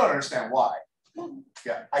 I still don't understand why.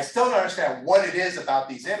 Yeah, I still don't understand what it is about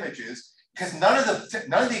these images because none of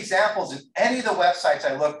the examples in any of the websites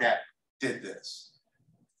I looked at did this.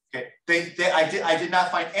 Okay, I did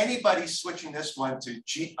not find anybody switching this one to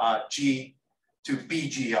to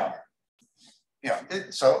BGR. Yeah,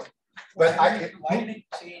 so, but why did it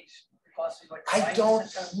change? Because I don't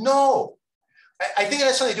know. I think it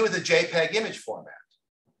has something to do with the JPEG image format.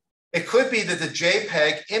 It could be that the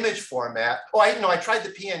JPEG image format, I tried the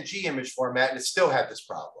PNG image format and it still had this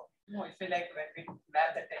problem. No, I feel like when we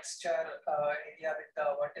map the texture area with the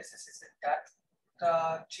vertices, is it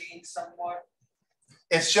that change somewhat?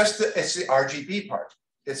 It's just it's the RGB part.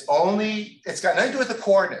 It's got nothing to do with the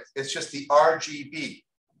coordinates. It's just the RGB.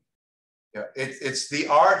 Yeah, it's the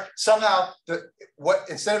somehow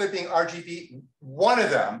instead of it being RGB, one of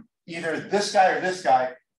them, either this guy or this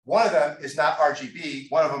guy, one of them is not RGB,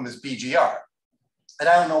 one of them is BGR. And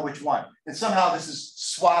I don't know which one. And somehow this is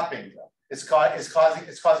swapping them. It's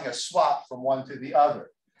causing a swap from one to the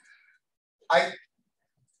other. I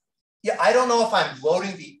don't know if I'm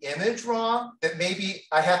loading the image wrong, that maybe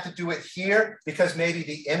I have to do it here because maybe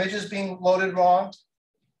the image is being loaded wrong.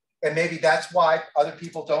 And maybe that's why other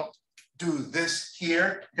people don't do this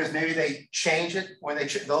here, because maybe they change it when they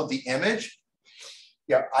load the image.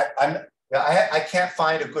 Yeah, I can't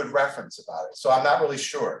find a good reference about it, so I'm not really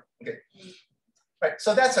sure. Okay, right.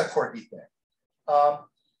 So that's a quirky thing. Let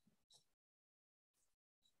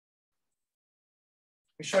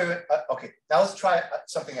me show you. Okay, now let's try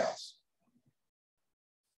something else.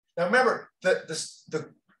 Now remember,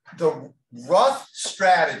 the rough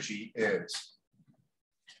strategy is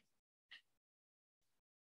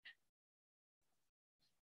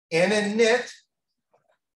in init.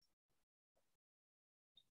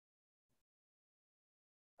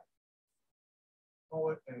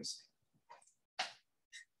 Oh, let me see.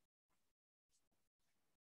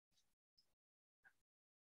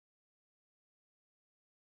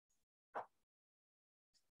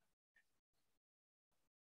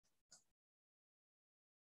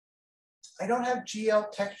 I don't have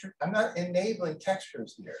GL texture. I'm not enabling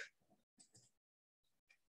textures here.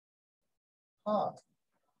 Huh.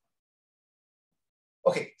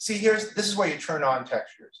 Okay, see this is where you turn on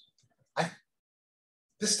textures.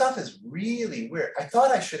 This stuff is really weird. I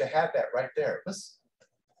thought I should have had that right there. Let's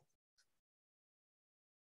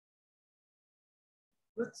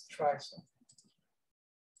try some.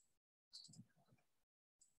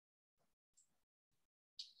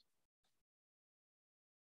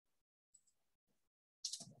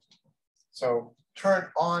 So turn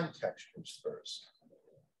on textures first.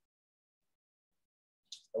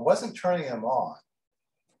 I wasn't turning them on.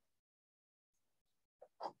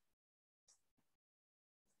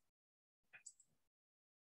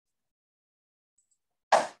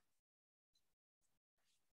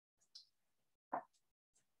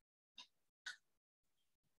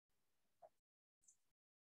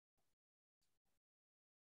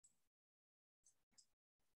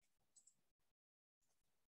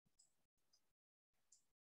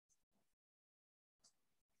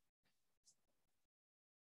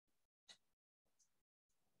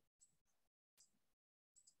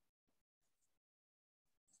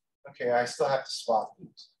 Okay, I still have to swap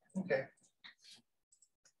these. Okay.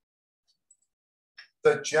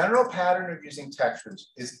 The general pattern of using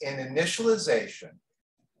textures is in initialization,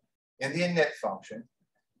 in the init function,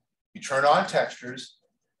 you turn on textures,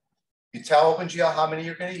 you tell OpenGL how many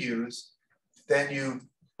you're going to use, then you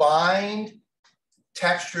bind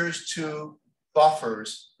textures to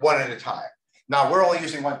buffers one at a time. Now we're only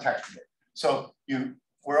using one texture here. So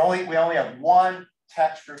we only have one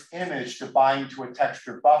texture image to bind to a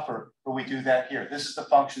texture buffer, but we do that here. This is the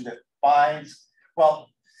function that binds, well,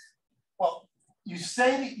 you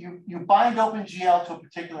say that you bind OpenGL to a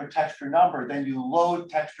particular texture number, then you load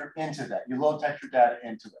texture into that. You load texture data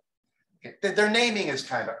into it. Okay. Their naming is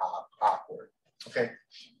kind of awkward, okay?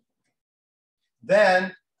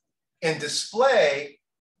 Then in display,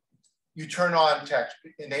 you turn on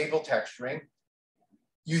enable texturing.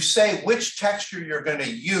 You say which texture you're going to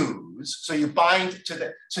use. So you bind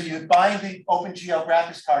the OpenGL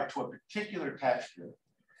graphics card to a particular texture,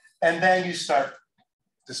 and then you start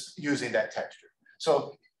just using that texture.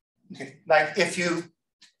 So like if you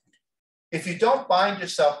don't bind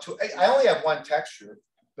yourself to, I only have one texture,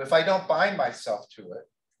 but if I don't bind myself to it,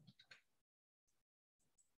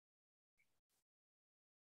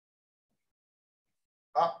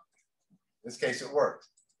 oh, in this case it worked.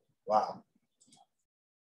 Wow.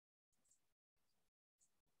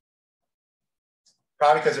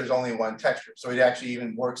 Probably because there's only one texture. So it actually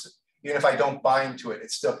even works. Even if I don't bind to it,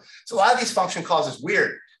 it's still. So a lot of these function calls is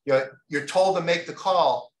weird. You're told to make the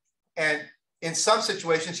call. And in some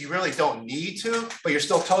situations, you really don't need to, but you're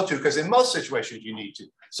still told to, because in most situations, you need to.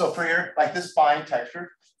 So for here, like this bind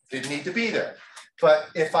texture, didn't need to be there. But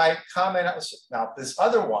if I comment out, now this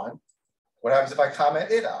other one, what happens if I comment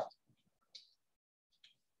it out?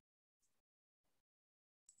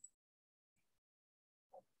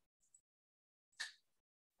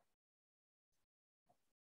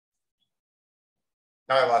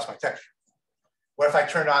 Now I lost my texture. What if I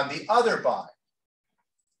turn on the other bind?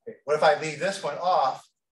 Okay. What if I leave this one off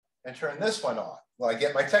and turn this one on? Will I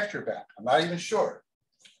get my texture back? I'm not even sure.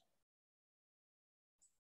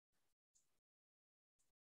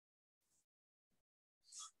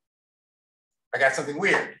 I got something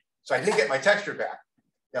weird. So I did get my texture back.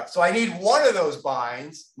 Yeah, so I need one of those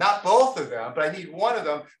binds, not both of them, but I need one of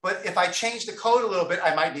them. But if I change the code a little bit,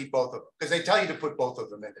 I might need both of them, because they tell you to put both of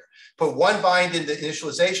them in there. Put one bind in the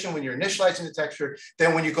initialization when you're initializing the texture.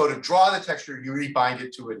 Then when you go to draw the texture, you rebind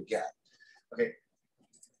it to it again. Okay.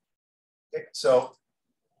 So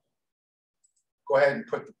go ahead and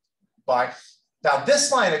put the bind. Now this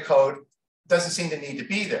line of code doesn't seem to need to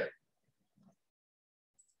be there.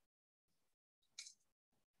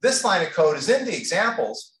 This line of code is in the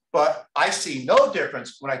examples, but I see no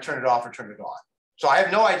difference when I turn it off or turn it on. So I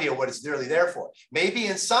have no idea what it's really there for. Maybe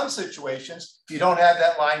in some situations, if you don't have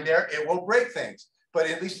that line there, it will break things. But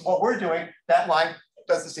at least what we're doing, that line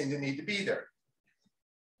doesn't seem to need to be there.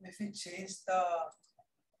 If we change the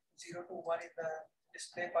 0 to 1 in the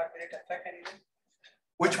display part, will it affect anything?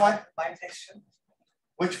 Which one? Bind texture.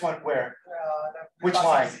 Which one? Where? Which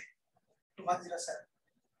line? 107.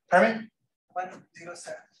 Pardon me?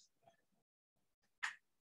 107.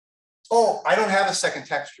 Oh, I don't have a second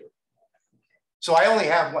texture. So I only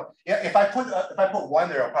have one. Yeah, if I put one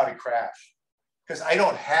there, I'll probably crash because I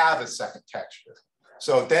don't have a second texture.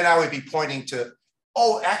 So then I would be pointing to,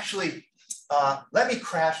 oh, actually, let me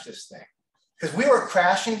crash this thing. Because we were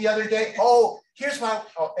crashing the other day. Oh, here's why,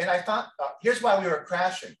 and I thought, here's why we were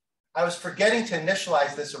crashing. I was forgetting to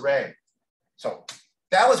initialize this array. So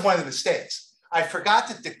That was one of the mistakes. I forgot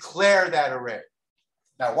to declare that array.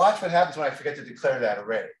 Now watch what happens when I forget to declare that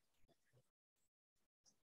array.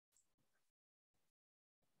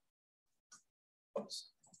 Oops.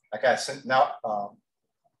 I got sent now.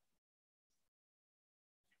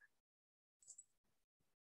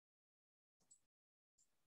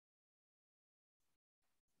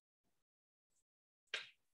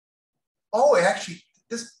 Oh, actually,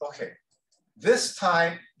 okay. This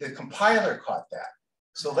time the compiler caught that.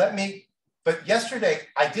 So let me, but yesterday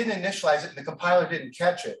I didn't initialize it and the compiler didn't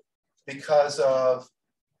catch it because of,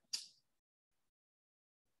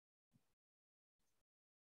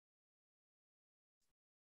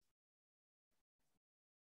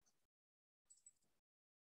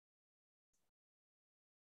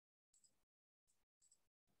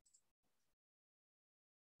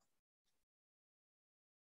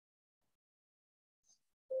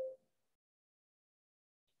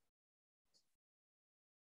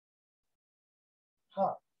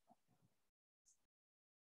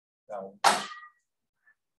 no.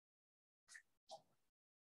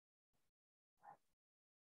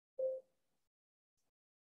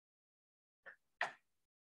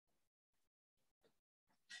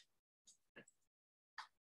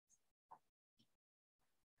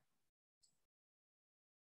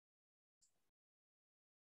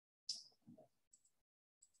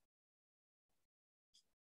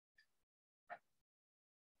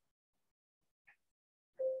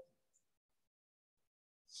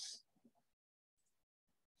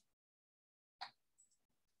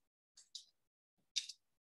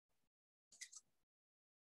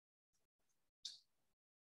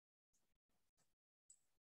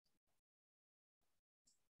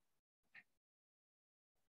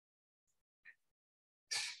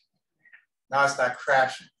 Now it's not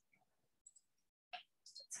crashing.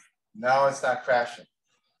 Now it's not crashing.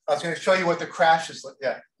 I was going to show you what the crash is.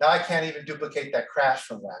 Yeah, now I can't even duplicate that crash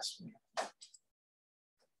from last week.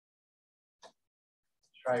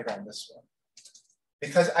 Try it on this one.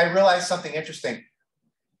 Because I realized something interesting.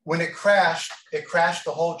 When it crashed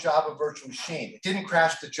the whole Java virtual machine. It didn't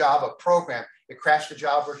crash the Java program, it crashed the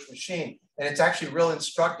Java virtual machine. And it's actually real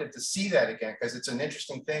instructive to see that again, because it's an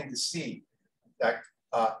interesting thing to see. That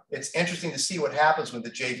it's interesting to see what happens when the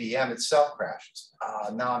JVM itself crashes.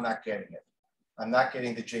 Now I'm not getting it. I'm not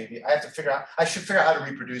getting the JV. I have to figure out, I should figure out how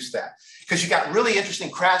to reproduce that. Because you got really interesting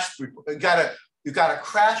crash, you got a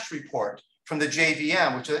crash report from the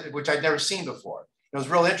JVM, which I'd never seen before. It was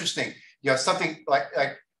real interesting. You know, something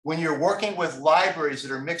like when you're working with libraries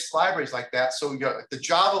that are mixed libraries like that, so the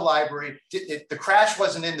Java library, the crash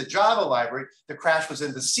wasn't in the Java library, the crash was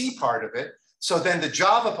in the C part of it. So then the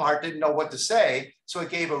Java part didn't know what to say. So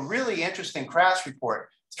it gave a really interesting crash report,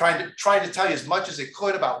 trying to tell you as much as it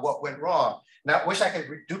could about what went wrong. Now, I wish I could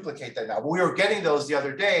duplicate that now, but we were getting those the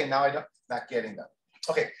other day and now I'm not getting them.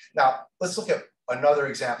 Okay, now let's look at another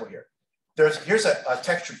example here. Here's a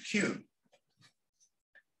textured cube.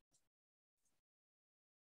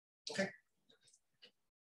 Okay.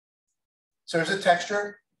 So there's a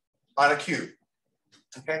texture on a cube.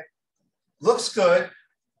 Okay. Looks good,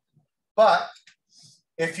 but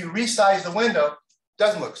if you resize the window, it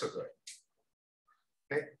doesn't look so good.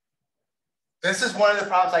 Okay. This is one of the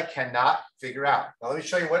problems I cannot figure out. Now let me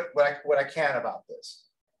show you what I can about this.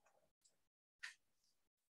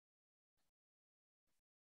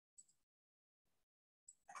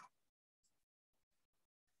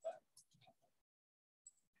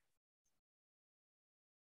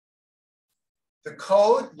 The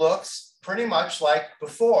code looks pretty much like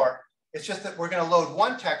before. It's just that we're going to load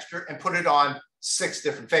one texture and put it on 6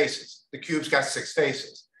 different faces. The cube's got 6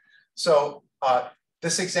 faces. So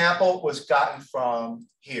this example was gotten from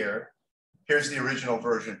here. Here's the original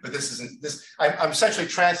version, but this isn't this. I'm essentially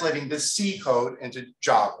translating this C code into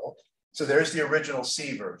Java. So there's the original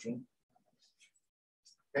C version.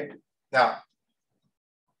 Okay. Now,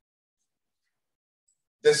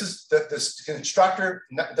 this constructor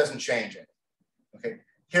doesn't change it. Okay,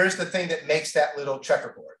 here's the thing that makes that little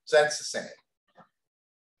checkerboard. So that's the same.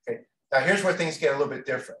 Okay, now here's where things get a little bit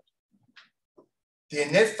different. The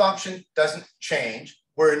init function doesn't change.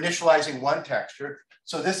 We're initializing one texture.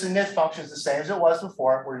 So this init function is the same as it was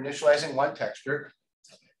before. We're initializing one texture.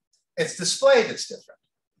 It's display that's different.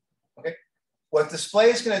 Okay, what display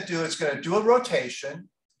is going to do, it's going to do a rotation,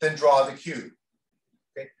 then draw the cube.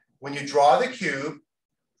 Okay, when you draw the cube,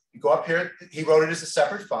 you go up here. He wrote it as a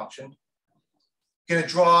separate function. Going to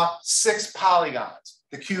draw 6 polygons.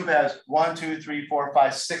 The cube has 1, 2, 3, 4,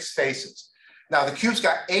 5, 6 faces. Now the cube's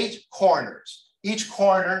got 8 corners. Each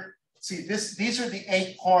corner, see these are the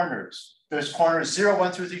 8 corners. There's corners 0,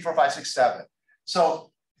 1, 2, 3, 4, 5, 6, 7.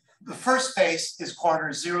 So the first face is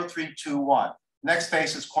corners 0, 3, 2, 1. Next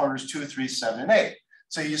face is corners 2, 3, 7, and 8.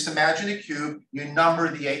 So you just imagine a cube, you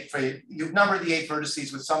number the 8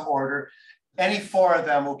 vertices with some order. Any 4 of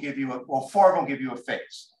them will give you, 4 of them give you a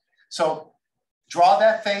face. So draw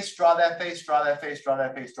that face, draw that face, draw that face, draw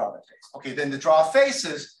that face, draw that face. Okay, then the draw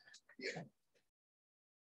faces,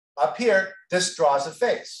 up here, this draws a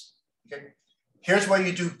face. Okay, here's where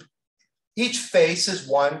you do, each face is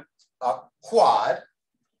one quad.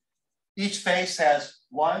 Each face has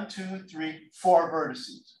 1, 2, 3, 4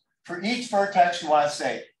 vertices. For each vertex, you want to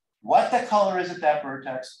say what the color is at that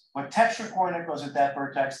vertex, what texture coordinate goes at that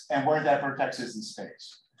vertex, and where that vertex is in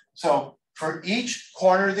space. So for each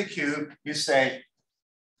corner of the cube, you say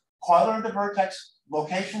color of the vertex,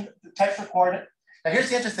 location, the texture coordinate. Now here's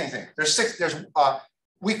the interesting thing.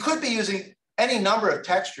 We could be using any number of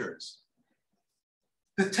textures.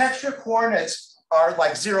 The texture coordinates are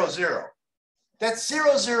like 0, 0. That's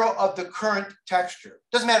 0, 0 of the current texture.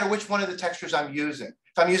 Doesn't matter which one of the textures I'm using.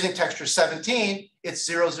 If I'm using texture 17, it's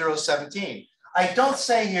 0, 0, 17. I don't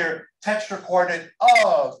say here texture coordinate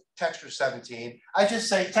of texture 17. I just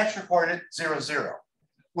say texture coordinate 0, 0,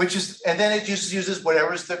 which is, and then it just uses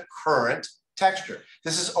whatever is the current texture.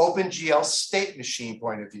 This is OpenGL state machine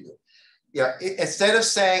point of view. Yeah, instead of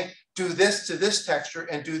saying do this to this texture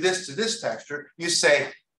and do this to this texture, you say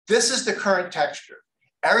this is the current texture.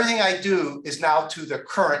 Everything I do is now to the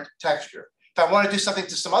current texture. If I want to do something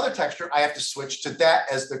to some other texture, I have to switch to that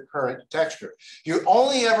as the current texture. You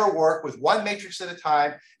only ever work with one matrix at a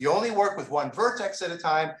time. You only work with one vertex at a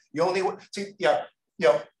time. You only see,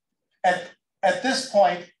 at this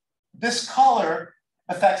point, this color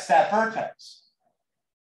affects that vertex.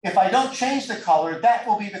 If I don't change the color, that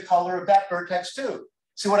will be the color of that vertex too.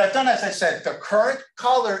 See what I've done, as I said, the current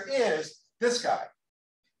color is this guy.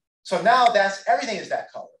 So now everything is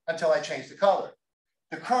that color until I change the color.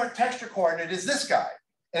 The current texture coordinate is this guy.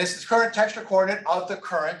 And it's the current texture coordinate of the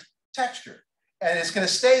current texture. And it's going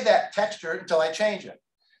to stay that texture until I change it.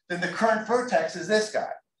 Then the current vertex is this guy.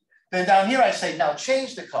 Then down here I say, now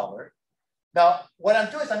change the color. Now, what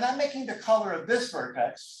I'm doing is I'm not making the color of this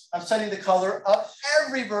vertex. I'm setting the color of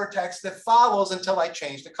every vertex that follows until I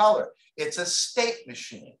change the color. It's a state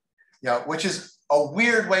machine, which is a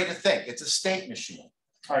weird way to think. It's a state machine.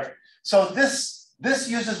 All right. So this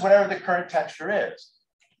uses whatever the current texture is.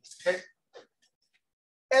 Okay.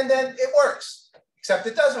 And then it works, except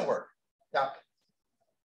it doesn't work. Now,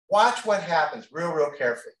 watch what happens real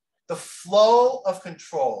carefully. The flow of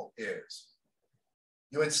control is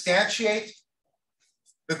you instantiate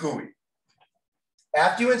the GUI.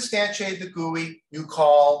 After you instantiate the GUI, you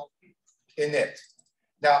call init.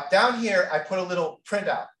 Now, down here, I put a little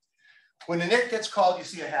printout. When init gets called, you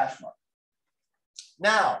see a hash mark.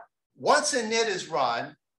 Now, once init is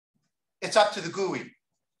run, it's up to the GUI.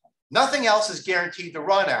 Nothing else is guaranteed to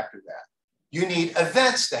run after that. You need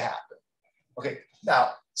events to happen. Okay,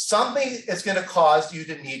 now, something is going to cause you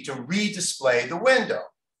to need to redisplay the window.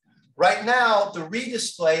 Right now, the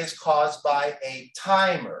redisplay is caused by a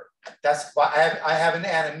timer. That's why I have an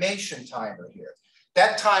animation timer here.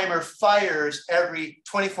 That timer fires every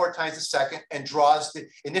 24 times a second and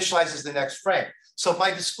initializes the next frame. So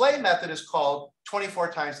my display method is called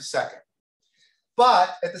 24 times a second.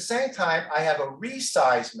 But at the same time, I have a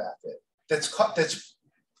resize method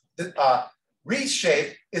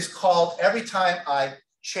reshape is called every time I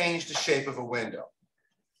change the shape of a window.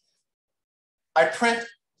 I print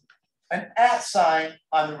an @ sign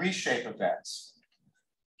on the reshape events.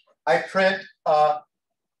 I print a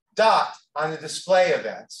dot on the display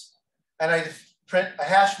events, and I print a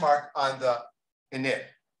hash mark on the init.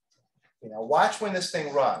 Watch when this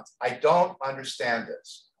thing runs. I don't understand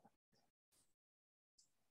this.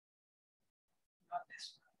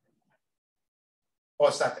 Oh,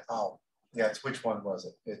 it's not. Oh, yeah. It's which one was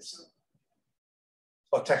it? It's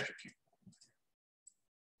texture cube.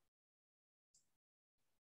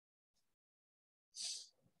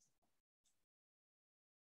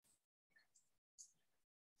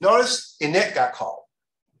 Notice init got called.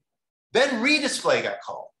 Then redisplay got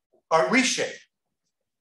called, or reshape.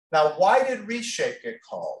 Now, why did reshape get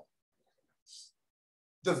called?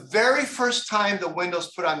 The very first time the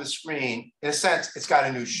window's put on the screen, in a sense, it's got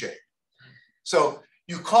a new shape. So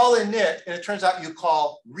you call init, and it turns out you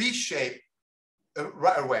call reshape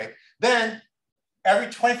right away. Then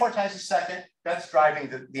every 24 times a second, that's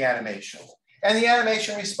driving the animation. And the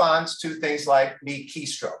animation responds to things like me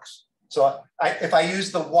keystrokes. So if I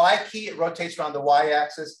use the Y key, it rotates around the Y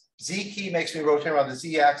axis. Z key makes me rotate around the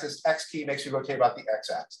Z axis. X key makes me rotate about the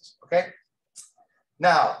X axis, okay?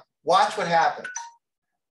 Now, watch what happens.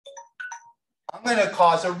 I'm gonna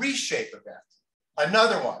cause a reshape event,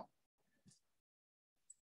 another one.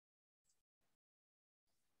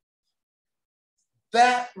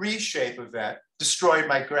 that reshape event destroyed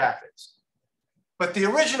my graphics. But the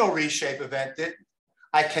original reshape event didn't.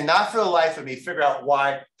 I cannot for the life of me figure out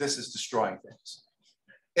why this is destroying things.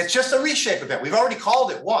 It's just a reshape event. We've already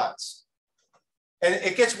called it once. And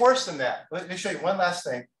it gets worse than that. Let me show you one last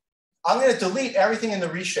thing. I'm going to delete everything in the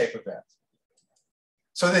reshape event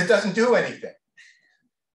so that it doesn't do anything.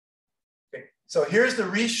 Okay. So here's the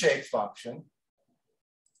reshape function.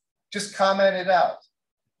 Just comment it out.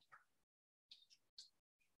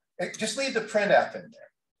 Just leave the printf in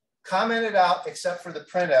there. Comment it out except for the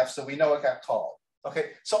printf so we know it got called.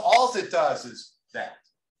 Okay, so all it does is that.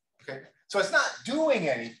 Okay, so it's not doing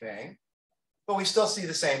anything, but we still see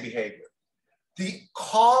the same behavior. The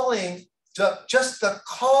calling, just the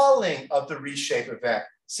calling of the reshape event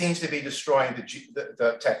seems to be destroying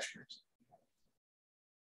the textures.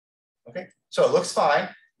 Okay, so it looks fine.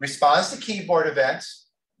 Responds to keyboard events.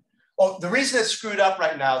 Oh, the reason it's screwed up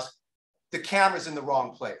right now is the camera's in the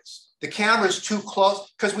wrong place. The camera's too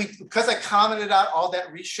close because I commented out all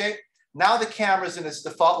that reshape. Now the camera's in its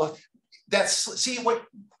default look. See what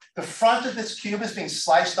the front of this cube is being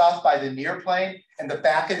sliced off by the near plane, and the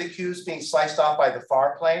back of the cube is being sliced off by the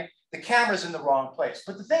far plane. The camera's in the wrong place,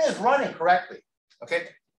 but the thing is running correctly. Okay,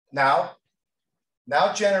 now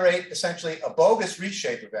generate essentially a bogus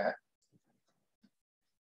reshape event,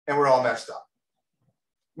 and we're all messed up.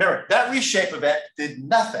 Remember, that reshape event did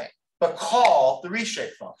nothing but call the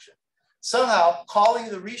reshape function. Somehow, calling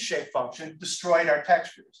the reshape function destroyed our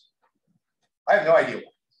textures. I have no idea why.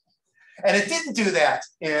 And it didn't do that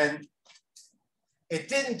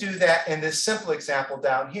in this simple example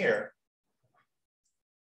down here.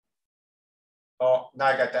 Oh, now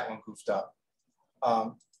I got that one goofed up.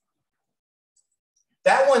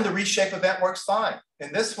 That one, the reshape event works fine.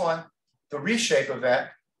 In this one, the reshape event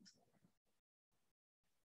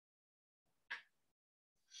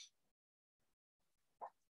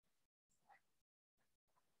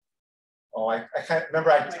I can't remember.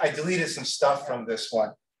 I deleted some stuff from this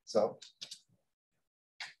one. So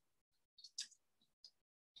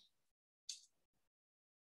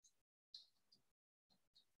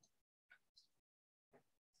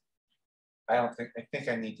I think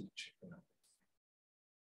I need to check it out.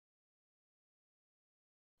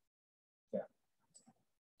 Yeah.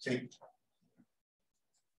 See,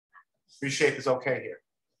 reshape is okay here.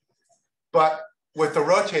 But with the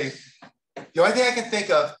rotating, the only thing I can think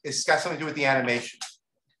of is it's got something to do with the animation.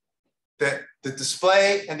 That the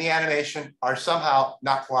display and the animation are somehow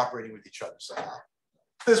not cooperating with each other somehow.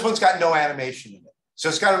 This one's got no animation in it. So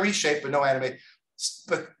it's got a reshape, but no animation.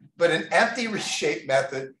 But an empty reshape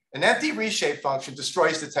method, an empty reshape function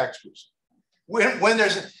destroys the textures. When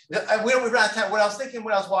there's, we don't run out of time. What I was thinking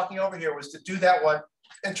when I was walking over here was to do that one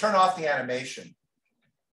and turn off the animation.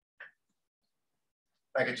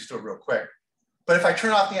 I could just do it real quick. But if I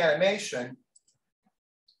turn off the animation,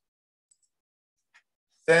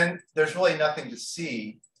 then there's really nothing to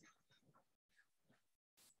see.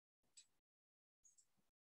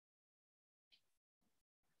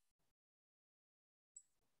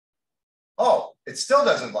 Oh, it still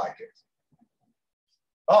doesn't like it.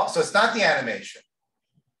 Oh, so it's not the animation.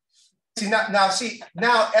 See,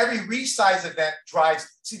 now every resize event drives,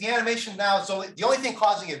 see the animation now is the only thing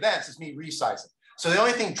causing events is me resizing. So the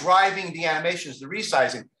only thing driving the animation is the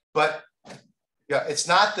resizing, but yeah, it's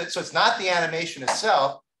not that. So it's not the animation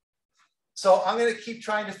itself. So I'm going to keep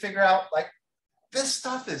trying to figure out, like, this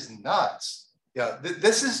stuff is nuts. Yeah,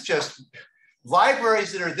 this is just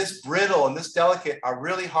libraries that are this brittle and this delicate are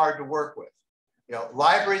really hard to work with. You know,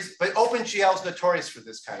 libraries, but OpenGL is notorious for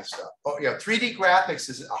this kind of stuff. Oh, you know, 3D graphics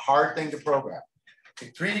is a hard thing to program.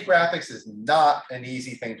 3D graphics is not an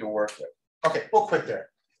easy thing to work with. Okay, we'll quit there.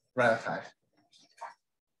 Run out of time.